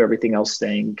portfolio, everything else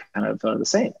staying kind of the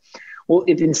same. Well,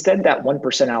 if instead that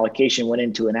 1% allocation went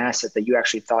into an asset that you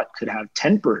actually thought could have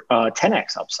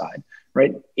 10x upside,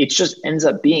 right? It just ends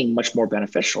up being much more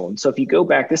beneficial. And so if you go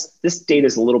back, this data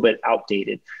is a little bit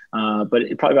outdated, but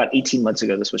probably about 18 months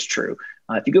ago, this was true.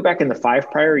 If you go back in the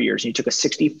 5 prior years and you took a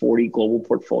 60-40 global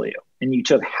portfolio and you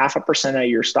took 0.5% out of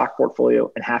your stock portfolio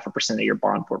and 0.5% of your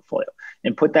bond portfolio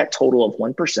and put that total of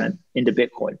 1% into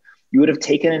Bitcoin, you would have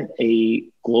taken a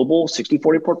global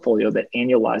 60-40 portfolio that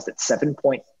annualized at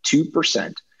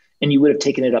 7.2%, and you would have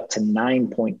taken it up to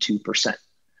 9.2%.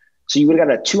 So you would have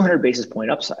got a 200 basis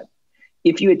point upside.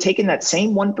 If you had taken that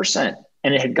same 1%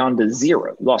 and it had gone to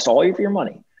zero, you lost all of your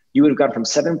money, you would have gone from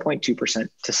 7.2% to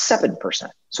 7%.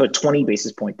 So a 20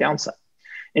 basis point downside.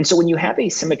 And so when you have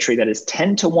asymmetry that is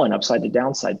 10 to 1 upside to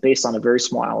downside based on a very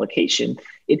small allocation,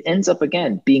 it ends up,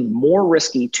 again, being more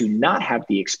risky to not have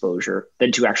the exposure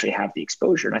than to actually have the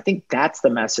exposure. And I think that's the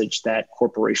message that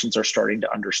corporations are starting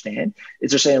to understand,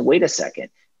 is they're saying, wait a second,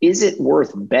 is it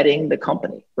worth betting the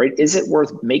company, right? Is it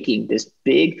worth making this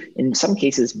big, in some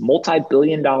cases,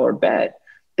 multi-billion-dollar bet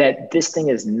that this thing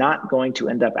is not going to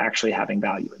end up actually having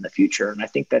value in the future? And I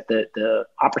think that the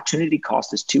opportunity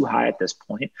cost is too high at this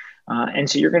point. And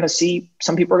so you're going to see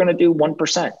some people are going to do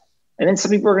 1%. And then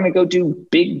some people are going to go do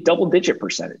big double-digit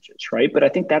percentages, right? But I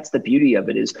think that's the beauty of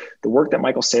it, is the work that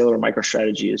Michael Saylor and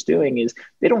MicroStrategy is doing is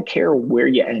they don't care where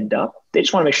you end up. They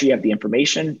just want to make sure you have the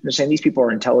information. They're saying these people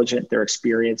are intelligent, they're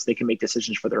experienced, they can make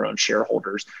decisions for their own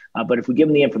shareholders. But if we give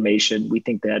them the information, we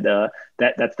think that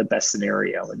that's the best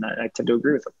scenario. And I tend to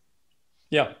agree with them.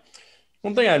 Yeah.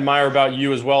 One thing I admire about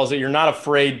you as well is that you're not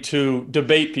afraid to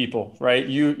debate people, right?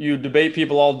 You debate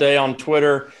people all day on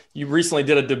Twitter. You recently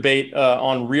did a debate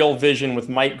on Real Vision with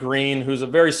Mike Green, who's a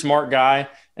very smart guy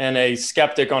and a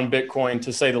skeptic on Bitcoin,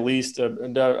 to say the least.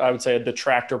 I would say a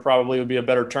detractor probably would be a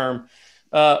better term.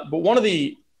 But one of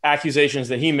the accusations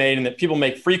that he made and that people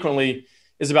make frequently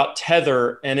is about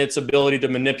Tether and its ability to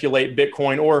manipulate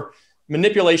Bitcoin, or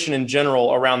manipulation in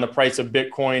general around the price of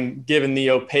Bitcoin, given the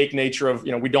opaque nature of,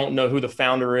 we don't know who the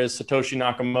founder is, Satoshi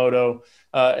Nakamoto.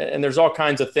 And there's all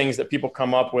kinds of things that people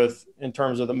come up with in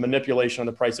terms of the manipulation of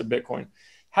the price of Bitcoin.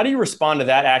 How do you respond to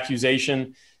that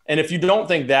accusation? And if you don't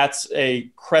think that's a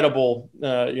credible,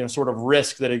 sort of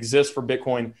risk that exists for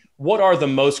Bitcoin, what are the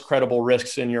most credible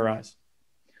risks in your eyes?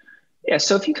 Yeah,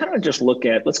 so if you kind of just look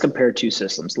at, let's compare two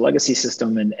systems, the legacy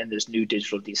system and this new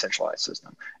digital decentralized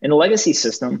system. In the legacy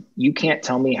system, you can't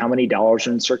tell me how many dollars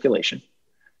are in circulation.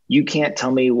 You can't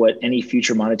tell me what any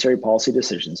future monetary policy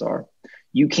decisions are.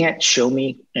 You can't show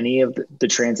me any of the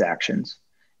transactions.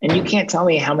 And you can't tell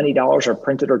me how many dollars are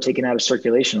printed or taken out of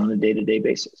circulation on a day-to-day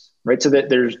basis, right? So that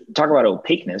there's, talk about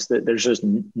opaqueness, that there's just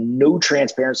no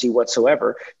transparency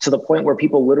whatsoever, to the point where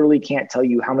people literally can't tell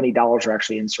you how many dollars are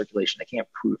actually in circulation. They can't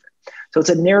prove it. So it's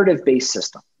a narrative-based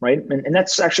system, right? And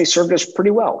that's actually served us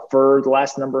pretty well for the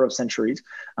last number of centuries,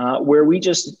 where we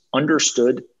just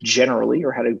understood generally,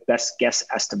 or had a best guess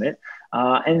estimate.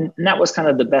 And that was kind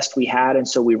of the best we had. And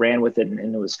so we ran with it, and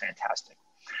it was fantastic.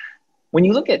 When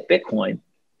you look at Bitcoin,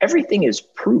 everything is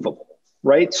provable,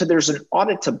 right? So there's an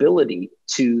auditability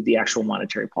to the actual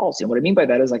monetary policy. And what I mean by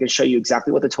that is I can show you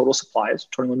exactly what the total supply is,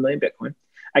 21 million Bitcoin.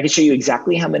 I can show you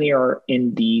exactly how many are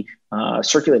in the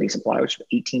circulating supply, which is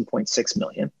 18.6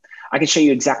 million. I can show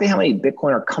you exactly how many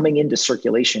Bitcoin are coming into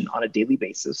circulation on a daily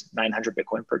basis, 900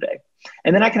 Bitcoin per day.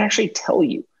 And then I can actually tell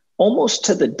you almost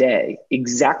to the day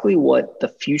exactly what the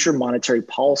future monetary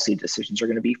policy decisions are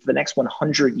going to be for the next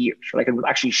 100 years. Right? I can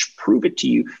actually prove it to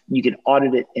you, and you can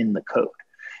audit it in the code.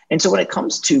 And so when it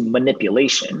comes to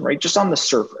manipulation, right, just on the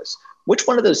surface, which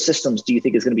one of those systems do you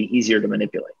think is going to be easier to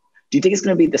manipulate? Do you think it's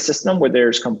going to be the system where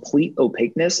there's complete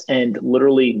opaqueness and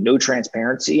literally no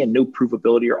transparency and no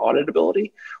provability or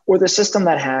auditability? Or the system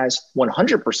that has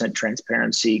 100%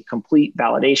 transparency, complete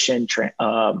validation,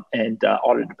 and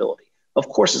auditability? Of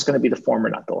course, it's going to be the former,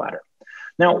 not the latter.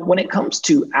 Now, when it comes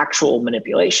to actual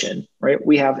manipulation, right,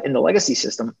 we have in the legacy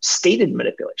system stated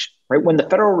manipulation, right? When the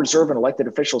Federal Reserve and elected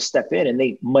officials step in and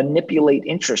they manipulate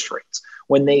interest rates,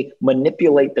 when they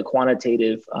manipulate the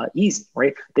quantitative easing,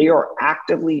 right, they are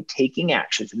actively taking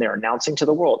actions and they're announcing to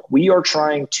the world, we are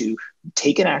trying to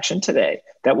take an action today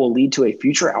that will lead to a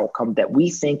future outcome that we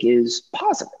think is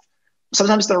positive.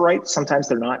 Sometimes they're right, sometimes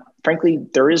they're not. Frankly,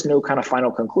 there is no kind of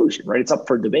final conclusion, right? It's up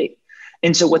for debate.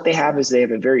 And so what they have is they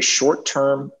have a very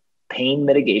short-term pain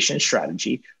mitigation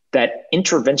strategy that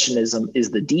interventionism is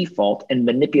the default and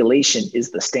manipulation is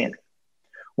the standard.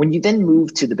 When you then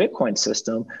move to the Bitcoin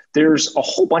system, there's a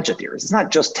whole bunch of theories. It's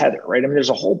not just Tether, right? I mean, there's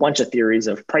a whole bunch of theories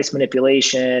of price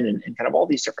manipulation and kind of all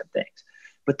these different things.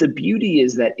 But the beauty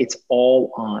is that it's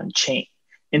all on chain.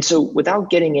 And so without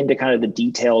getting into kind of the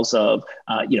details of,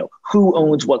 who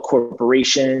owns what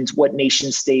corporations, what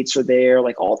nation states are there,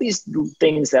 like all these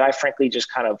things that I frankly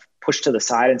just kind of push to the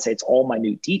side and say it's all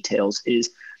minute details,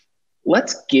 is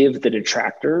let's give the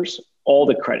detractors all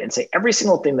the credit and say every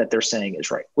single thing that they're saying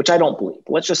is right, which I don't believe.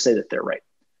 But let's just say that they're right.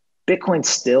 Bitcoin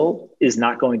still is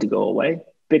not going to go away.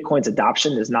 Bitcoin's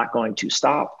adoption is not going to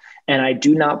stop. And I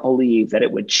do not believe that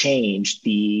it would change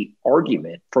the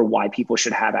argument for why people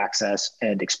should have access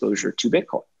and exposure to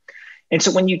Bitcoin. And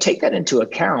so when you take that into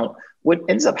account, what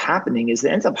ends up happening is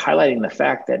it ends up highlighting the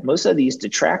fact that most of these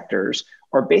detractors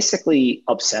are basically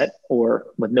upset, or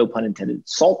with no pun intended,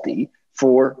 salty,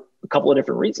 for a couple of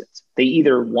different reasons. They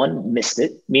either, one, missed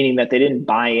it, meaning that they didn't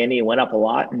buy any, it went up a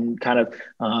lot. And kind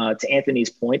of to Anthony's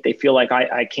point, they feel like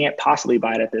I can't possibly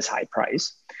buy it at this high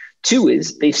price. Two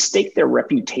is they've staked their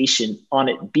reputation on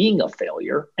it being a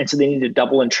failure. And so they need to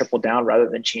double and triple down rather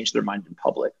than change their mind in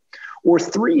public. Or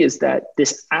three is that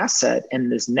this asset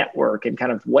and this network and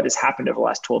kind of what has happened over the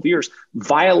last 12 years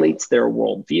violates their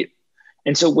worldview.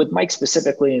 And so with Mike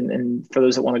specifically, and for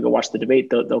those that want to go watch the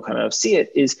debate, they'll kind of see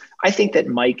it, is I think that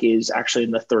Mike is actually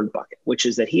in the third bucket, which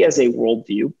is that he has a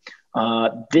worldview.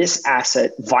 This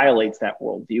asset violates that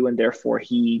worldview, and therefore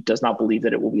he does not believe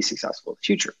that it will be successful in the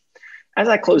future. As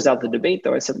I closed out the debate,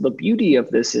 though, I said, the beauty of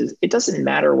this is it doesn't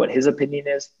matter what his opinion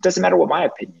is. It doesn't matter what my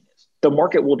opinion is. The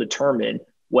market will determine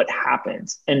what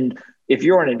happens. And if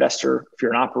you're an investor, if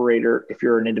you're an operator, if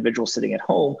you're an individual sitting at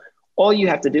home, all you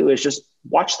have to do is just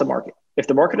watch the market. If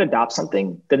the market adopts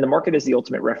something, then the market is the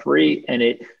ultimate referee, and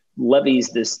it levies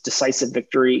this decisive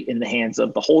victory in the hands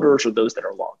of the holders or those that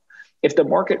are long. If the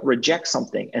market rejects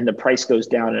something and the price goes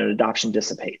down and adoption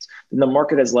dissipates, then the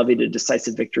market has levied a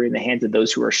decisive victory in the hands of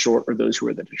those who are short or those who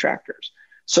are the detractors.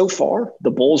 So far, the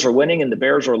bulls are winning and the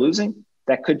bears are losing.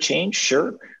 That could change,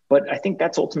 sure. But I think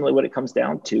that's ultimately what it comes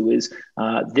down to is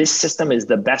this system is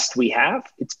the best we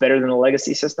have. It's better than the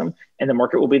legacy system, and the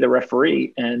market will be the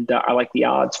referee. And I like the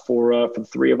odds for the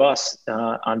three of us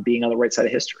on being on the right side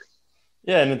of history.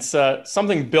 Yeah, and it's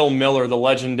something Bill Miller, the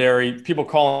legendary, people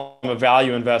call him a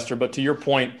value investor, but to your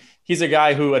point, he's a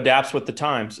guy who adapts with the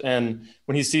times. And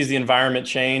when he sees the environment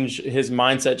change, his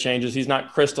mindset changes. He's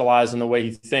not crystallized in the way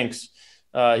he thinks.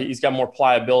 He's got more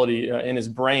pliability in his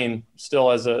brain still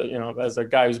as a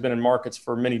guy who's been in markets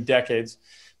for many decades.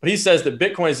 But he says that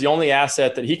Bitcoin is the only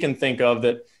asset that he can think of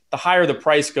that the higher the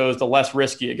price goes, the less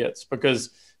risky it gets,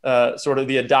 because sort of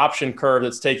the adoption curve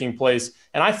that's taking place.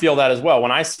 And I feel that as well.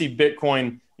 When I see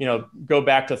Bitcoin, go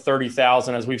back to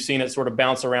 30,000, as we've seen it sort of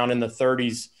bounce around in the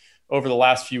 30s over the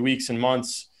last few weeks and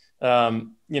months,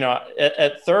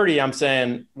 at 30, I'm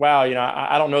saying, wow,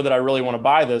 I don't know that I really want to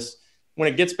buy this. When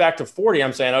it gets back to 40,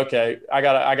 I'm saying, okay, I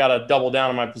gotta double down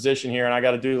on my position here, and I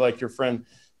got to do like your friend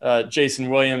Jason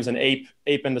Williams and ape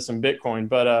into some Bitcoin.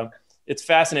 But it's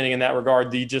fascinating in that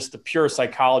regard, the pure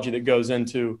psychology that goes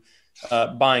into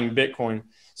buying Bitcoin.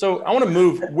 So I want to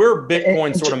move. We're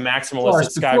Bitcoin sort of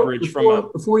maximalists at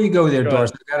SkyBridge. Before you go there,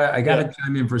 Darcy, I gotta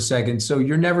chime in for a second. So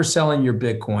you're never selling your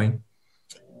Bitcoin,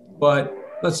 but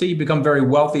let's say you become very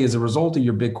wealthy as a result of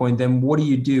your Bitcoin. Then what do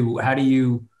you do? How do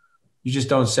you just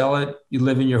don't sell it? You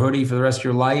live in your hoodie for the rest of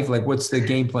your life? Like, what's the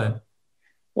game plan?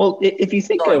 Well, if you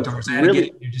think Sorry, of Doris, I had to get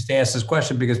really, you just to ask this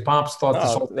question because Pomps thought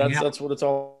this No, whole thing out. that's what it's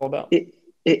all about.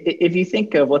 if you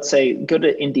think of, let's say, go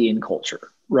to Indian culture,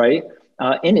 right?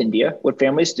 In India, what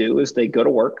families do is they go to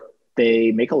work,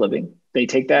 they make a living, they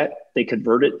take that, they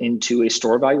convert it into a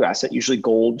store value asset, usually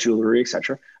gold, jewelry, et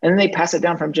cetera, and then they pass it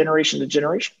down from generation to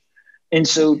generation. And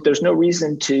so there's no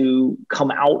reason to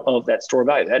come out of that store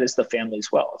value. That is the family's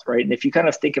wealth, right? And if you kind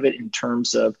of think of it in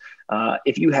terms of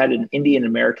if you had an Indian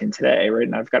American today, right?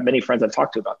 And I've got many friends I've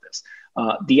talked to about this,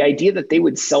 the idea that they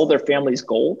would sell their family's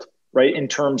gold, right, in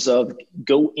terms of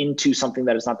go into something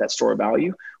that is not that store of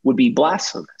value would be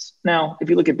blasphemous. Now, if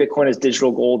you look at Bitcoin as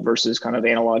digital gold versus kind of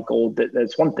analog gold,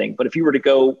 that's one thing. But if you were to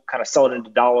go kind of sell it into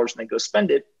dollars and then go spend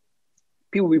it,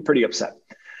 people would be pretty upset.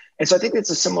 And so I think it's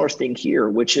a similar thing here,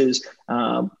 which is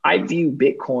I view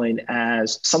Bitcoin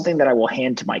as something that I will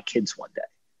hand to my kids one day,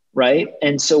 right?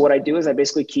 And so what I do is I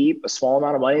basically keep a small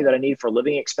amount of money that I need for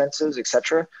living expenses, et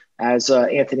cetera. As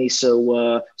Anthony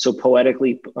so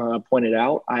poetically pointed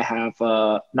out, I have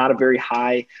not a very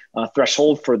high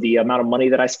threshold for the amount of money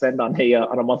that I spend on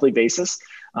a monthly basis.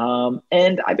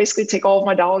 And I basically take all of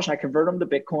my dollars and I convert them to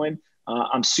Bitcoin.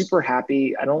 I'm super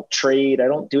happy. I don't trade. I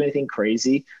don't do anything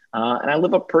crazy. And I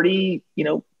live a pretty,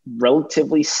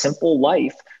 relatively simple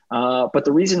life. But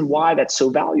the reason why that's so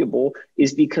valuable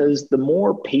is because the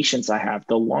more patience I have,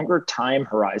 the longer time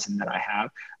horizon that I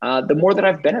have, the more that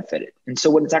I've benefited. And so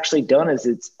what it's actually done is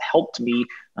it's helped me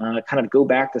kind of go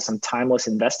back to some timeless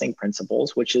investing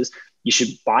principles, which is you should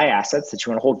buy assets that you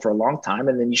want to hold for a long time,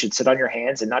 and then you should sit on your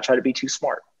hands and not try to be too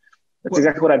smart. That's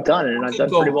exactly what I've done, and I've done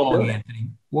pretty well doing it. Anthony?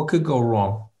 What could go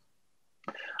wrong?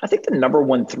 I think the number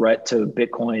one threat to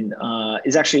Bitcoin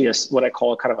is actually what I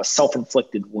call kind of a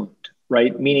self-inflicted wound,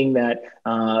 right? Meaning that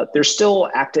there's still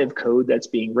active code that's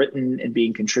being written and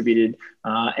being contributed.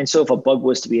 And so if a bug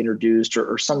was to be introduced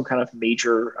or some kind of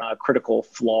major critical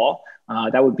flaw,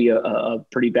 that would be a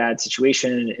pretty bad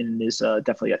situation and is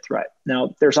definitely a threat.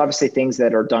 Now, there's obviously things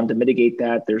that are done to mitigate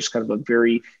that. There's kind of a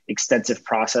very extensive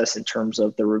process in terms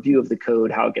of the review of the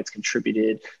code, how it gets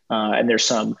contributed. And there's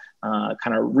some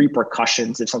kind of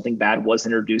repercussions if something bad was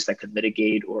introduced that could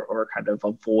mitigate or kind of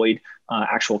avoid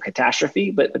actual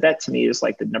catastrophe. But that to me is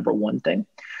like the number one thing.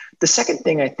 The second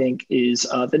thing I think is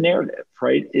the narrative,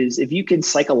 right? Is if you can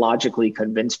psychologically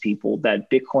convince people that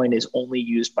Bitcoin is only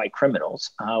used by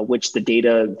criminals, which the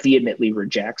data vehemently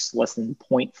rejects, less than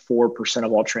 0.4%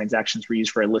 of all transactions were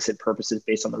used for illicit purposes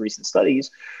based on the recent studies.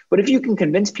 But if you can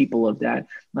convince people of that,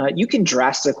 you can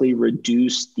drastically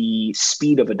reduce the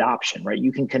speed of adoption, right?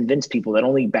 You can convince people that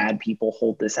only bad people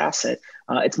hold this asset.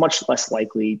 It's much less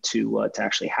likely to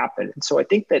actually happen. And so I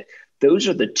think that those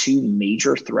are the two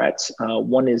major threats.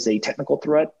 One is a technical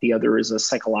threat. The other is a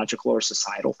psychological or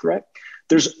societal threat.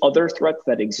 There's other threats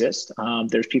that exist.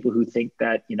 There's people who think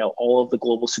that, all of the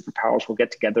global superpowers will get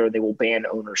together. They will ban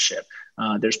ownership.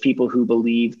 There's people who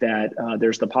believe that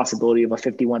there's the possibility of a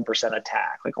 51%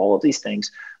 attack, like all of these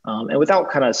things. And without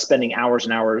kind of spending hours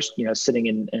and hours, sitting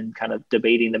and kind of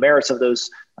debating the merits of those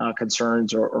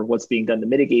concerns or what's being done to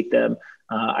mitigate them,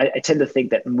 I tend to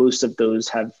think that most of those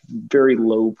have very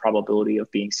low probability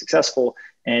of being successful.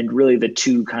 And really the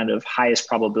two kind of highest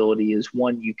probability is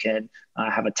one, you can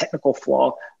have a technical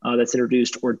flaw that's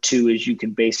introduced, or two is you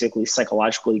can basically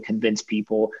psychologically convince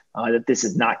people that this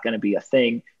is not going to be a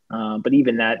thing. But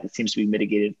even that, it seems to be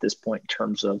mitigated at this point in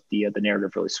terms of the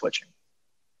narrative really switching.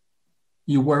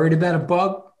 You worried about a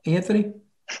bug, Anthony?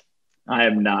 I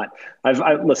am not. I've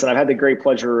had the great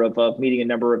pleasure of meeting a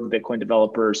number of Bitcoin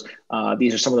developers.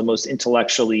 These are some of the most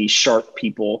intellectually sharp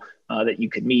people that you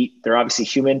could meet. They're obviously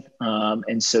human,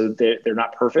 and so they're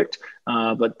not perfect.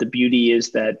 But the beauty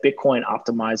is that Bitcoin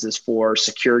optimizes for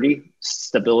security,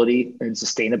 stability, and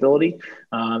sustainability.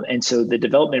 And so the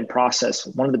development process,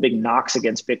 one of the big knocks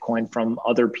against Bitcoin from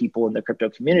other people in the crypto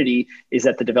community is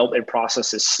that the development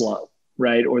process is slow,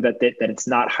 right? Or that it's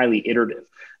not highly iterative.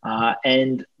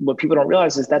 And what people don't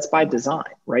realize is that's by design,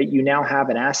 right? You now have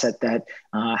an asset that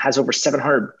has over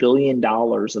 $700 billion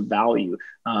of value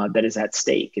that is at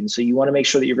stake. And so you want to make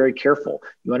sure that you're very careful.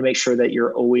 You want to make sure that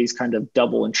you're always kind of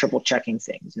double and triple checking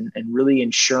things and really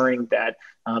ensuring that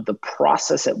the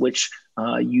process at which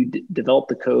you develop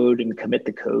the code and commit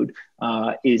the code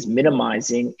is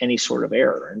minimizing any sort of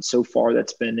error. And so far,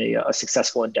 that's been a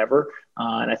successful endeavor.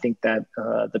 And I think that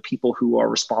the people who are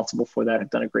responsible for that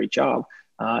have done a great job.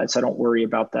 So I don't worry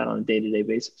about that on a day-to-day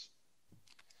basis.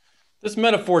 This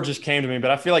metaphor just came to me, but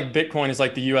I feel like Bitcoin is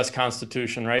like the US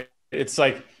Constitution, right? It's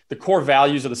like the core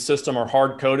values of the system are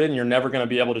hard-coded and you're never going to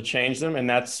be able to change them. And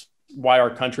that's why our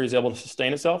country is able to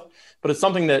sustain itself. But it's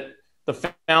something that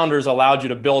the founders allowed you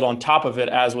to build on top of it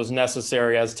as was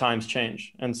necessary as times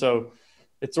change. And so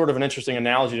it's sort of an interesting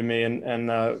analogy to me. And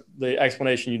the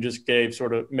explanation you just gave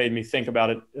sort of made me think about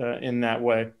it in that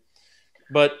way.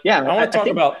 But yeah, I want to talk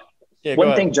about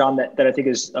one thing, John, that I think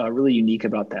is really unique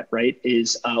about that, right,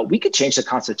 is we could change the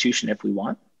Constitution if we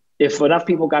want. If enough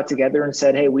people got together and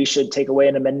said, hey, we should take away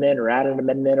an amendment or add an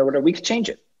amendment or whatever, we could change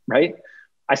it, right?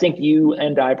 I think you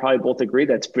and I probably both agree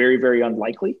that's very, very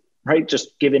unlikely, right?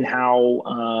 Just given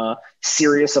how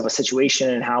serious of a situation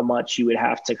and how much you would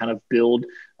have to kind of build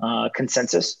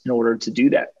consensus in order to do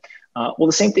that. Well,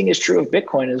 the same thing is true of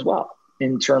Bitcoin as well,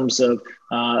 in terms of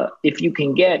if you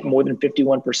can get more than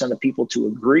 51% of people to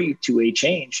agree to a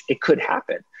change, it could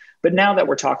happen. But now that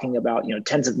we're talking about,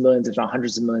 tens of millions, if not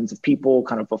hundreds of millions of people,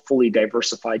 kind of a fully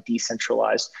diversified,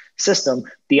 decentralized system,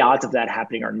 the odds of that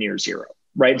happening are near zero,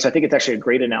 right? And so I think it's actually a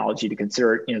great analogy to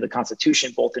consider, the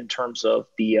Constitution, both in terms of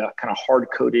the kind of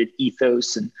hard-coded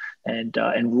ethos and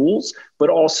rules, but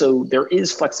also there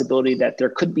is flexibility that there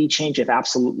could be change if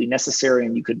absolutely necessary,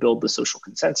 and you could build the social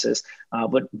consensus,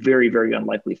 but very, very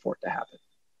unlikely for it to happen.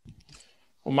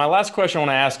 Well, my last question I want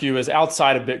to ask you is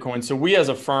outside of Bitcoin. So we as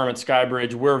a firm at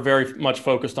SkyBridge, we're very much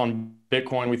focused on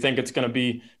Bitcoin. We think it's going to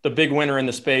be the big winner in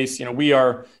the space. We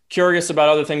are curious about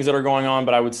other things that are going on,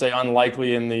 but I would say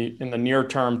unlikely in the near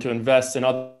term to invest in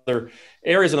other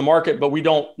areas of the market, but we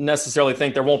don't necessarily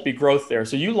think there won't be growth there.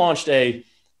 So you launched a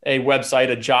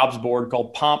website, a jobs board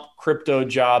called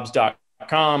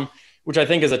pompcryptojobs.com, which I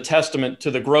think is a testament to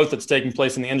the growth that's taking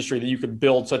place in the industry, that you could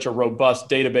build such a robust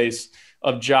database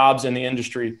of jobs in the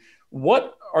industry.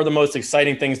 What are the most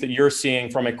exciting things that you're seeing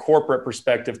from a corporate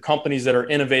perspective, companies that are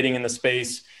innovating in the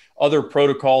space, other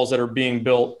protocols that are being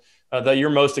built that you're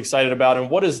most excited about? And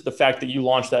what does the fact that you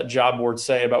launched that job board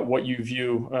say about what you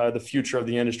view the future of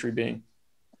the industry being?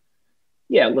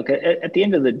 Yeah, look, at the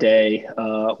end of the day,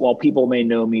 while people may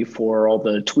know me for all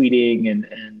the tweeting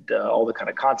and all the kind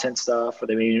of content stuff, or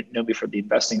they may know me for the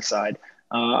investing side,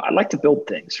 I like to build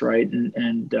things, right?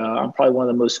 And I'm probably one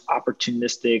of the most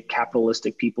opportunistic,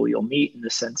 capitalistic people you'll meet, in the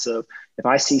sense of, if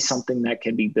I see something that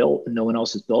can be built and no one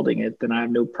else is building it, then I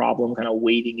have no problem kind of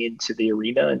wading into the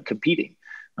arena and competing.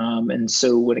 And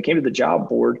so when it came to the job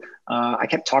board, I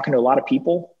kept talking to a lot of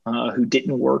people who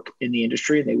didn't work in the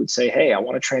industry, and they would say, hey, I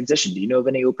want to transition. Do you know of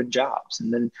any open jobs?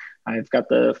 And then I've got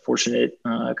the fortunate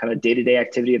kind of day-to-day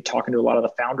activity of talking to a lot of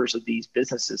the founders of these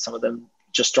businesses, some of them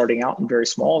just starting out and very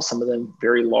small, some of them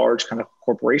very large kind of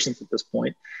corporations at this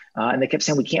point. And they kept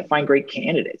saying, we can't find great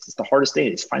candidates. It's the hardest thing,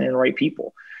 is finding the right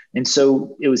people. And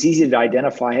so it was easy to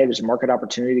identify, hey, there's a market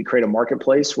opportunity to create a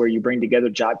marketplace where you bring together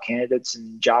job candidates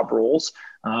and job roles.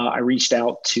 I reached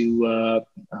out to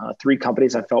 3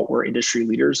 companies I felt were industry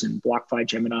leaders in BlockFi,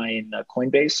 Gemini, and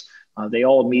Coinbase. They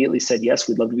all immediately said, yes,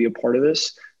 we'd love to be a part of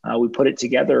this. We put it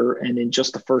together, and in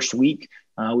just the first week,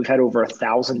 we've had over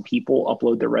 1,000 people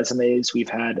upload their resumes. We've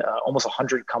had almost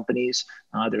 100 companies.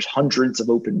 There's hundreds of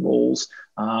open roles.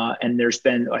 And there's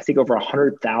been, I think, over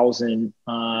 100,000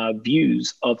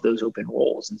 views of those open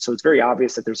roles. And so it's very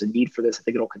obvious that there's a need for this. I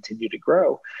think it'll continue to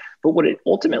grow. But what it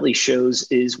ultimately shows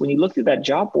is, when you look through that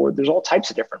job board, there's all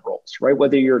types of different roles, right?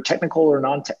 Whether you're technical or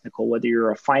non-technical, whether you're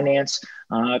a finance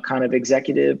kind of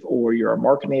executive, or you're a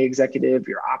marketing executive,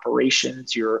 your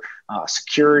operations, your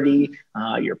security,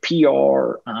 your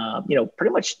PR,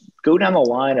 pretty much go down the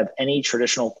line of any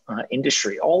traditional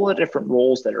industry, all the different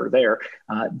roles that are there,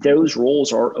 those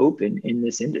roles are open in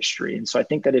this industry. And so I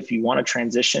think that if you want to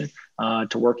transition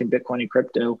to work in Bitcoin and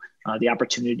crypto, the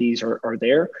opportunities are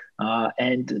there.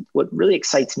 And what really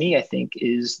excites me, I think,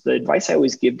 is the advice I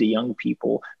always give to young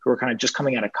people who are kind of just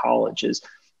coming out of college is,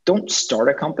 don't start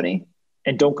a company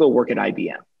and don't go work at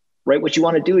IBM. Right? What you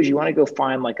want to do is you want to go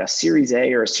find like a Series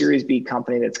A or a Series B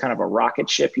company that's kind of a rocket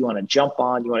ship. You want to jump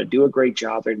on, you want to do a great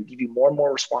job. They're going to give you more and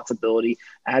more responsibility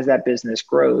as that business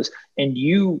grows. And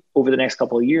you, over the next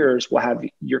couple of years, will have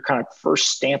your kind of first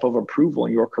stamp of approval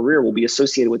in your career will be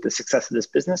associated with the success of this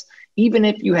business, even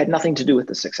if you had nothing to do with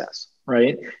the success.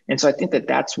 Right. And so I think that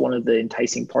that's one of the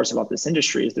enticing parts about this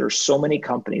industry, is there are so many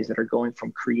companies that are going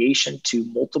from creation to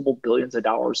multiple billions of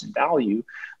dollars in value,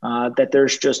 that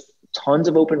there's just tons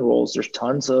of open roles. There's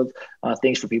tons of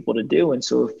things for people to do. And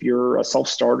so if you're a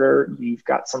self-starter, you've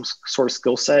got some sort of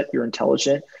skill set, you're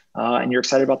intelligent, and you're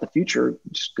excited about the future,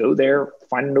 just go there,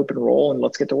 find an open role, and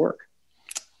let's get to work.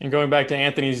 And going back to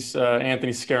Anthony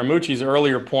Scaramucci's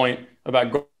earlier point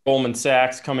about Goldman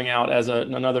Sachs coming out as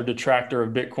another detractor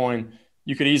of Bitcoin,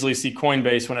 you could easily see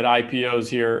Coinbase, when it IPOs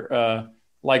here,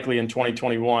 likely in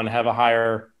 2021, have a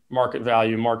higher market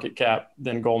value, market cap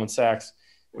than Goldman Sachs,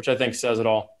 which I think says it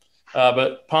all.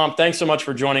 But Pomp, thanks so much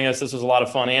for joining us. This was a lot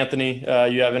of fun. Anthony,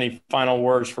 you have any final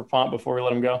words for Pomp before we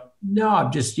let him go? No,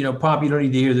 I'm just, Pomp, you don't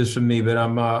need to hear this from me, but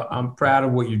I'm proud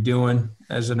of what you're doing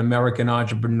as an American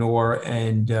entrepreneur,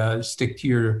 and stick to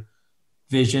your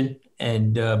vision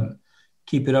and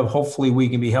keep it up. Hopefully we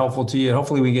can be helpful to you.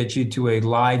 Hopefully we get you to a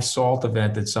live SALT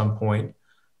event at some point.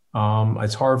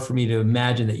 It's hard for me to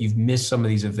imagine that you've missed some of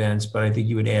these events, but I think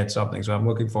you would add something. So I'm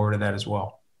looking forward to that as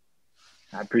well.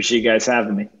 I appreciate you guys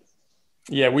having me.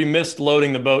 Yeah, we missed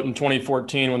loading the boat in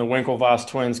 2014 when the Winklevoss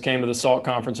twins came to the SALT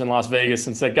conference in Las Vegas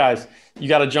and said, guys, you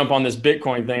got to jump on this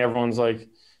Bitcoin thing. Everyone's like,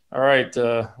 all right,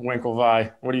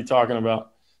 Winklevi, what are you talking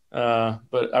about?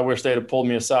 But I wish they'd have pulled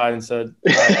me aside and said,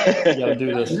 you got to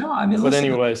do this. No, I mean, but listen,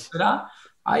 anyways. But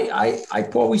I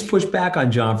always push back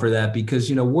on John for that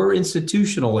because, we're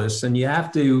institutionalists, and you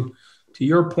have to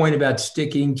your point about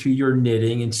sticking to your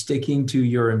knitting and sticking to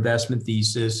your investment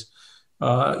thesis.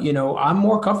 I'm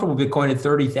more comfortable with Bitcoin at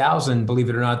 30,000, believe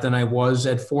it or not, than I was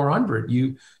at 400.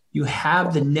 You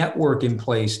have the network in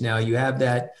place now. You have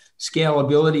that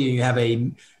scalability, and you have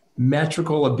a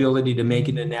metrical ability to make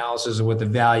an analysis of what the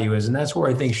value is. And that's where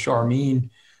I think Charmaine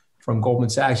from Goldman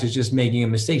Sachs is just making a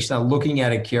mistake. She's not looking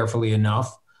at it carefully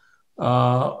enough.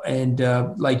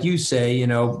 Like you say,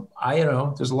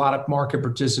 there's a lot of market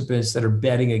participants that are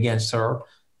betting against her.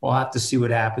 We'll have to see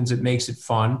what happens. It makes it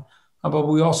fun. But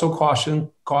we also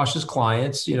cautious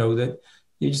clients, that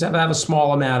you just have to have a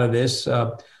small amount of this.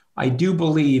 I do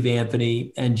believe,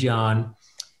 Anthony and John,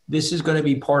 this is going to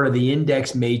be part of the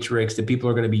index matrix that people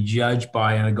are going to be judged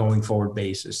by on a going forward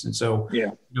basis. And so,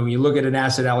 when you look at an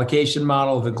asset allocation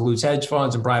model, it includes hedge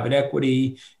funds and private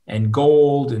equity and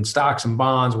gold and stocks and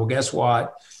bonds. Well, guess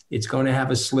what? It's going to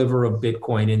have a sliver of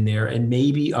Bitcoin in there and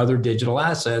maybe other digital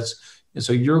assets. And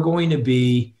so you're going to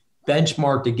be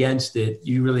benchmarked against it.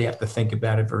 You really have to think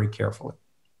about it very carefully.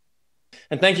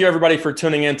 And thank you, everybody, for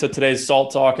tuning in to today's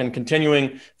SALT Talk and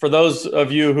continuing. For those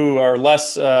of you who are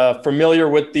less familiar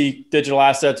with the digital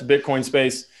assets Bitcoin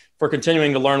space, for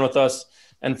continuing to learn with us.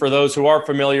 And for those who are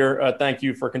familiar, thank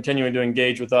you for continuing to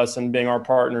engage with us and being our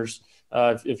partners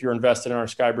if you're invested in our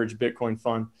Skybridge Bitcoin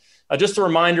Fund. Just a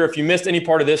reminder, if you missed any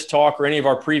part of this talk or any of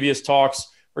our previous talks,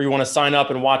 or you want to sign up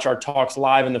and watch our talks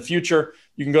live in the future,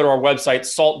 you can go to our website,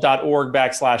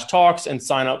 salt.org/talks, and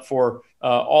sign up for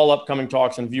all upcoming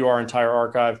talks and view our entire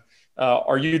archive.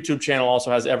 Our YouTube channel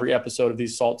also has every episode of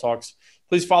these SALT Talks.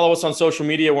 Please follow us on social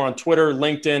media. We're on Twitter,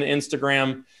 LinkedIn,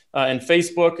 Instagram, and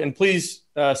Facebook. And please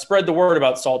spread the word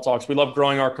about SALT Talks. We love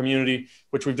growing our community,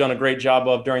 which we've done a great job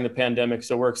of during the pandemic.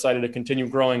 So we're excited to continue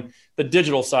growing the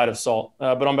digital side of SALT.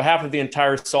 But on behalf of the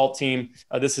entire SALT team,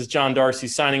 this is John Darcy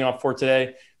signing off for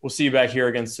today. We'll see you back here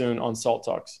again soon on SALT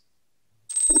Talks.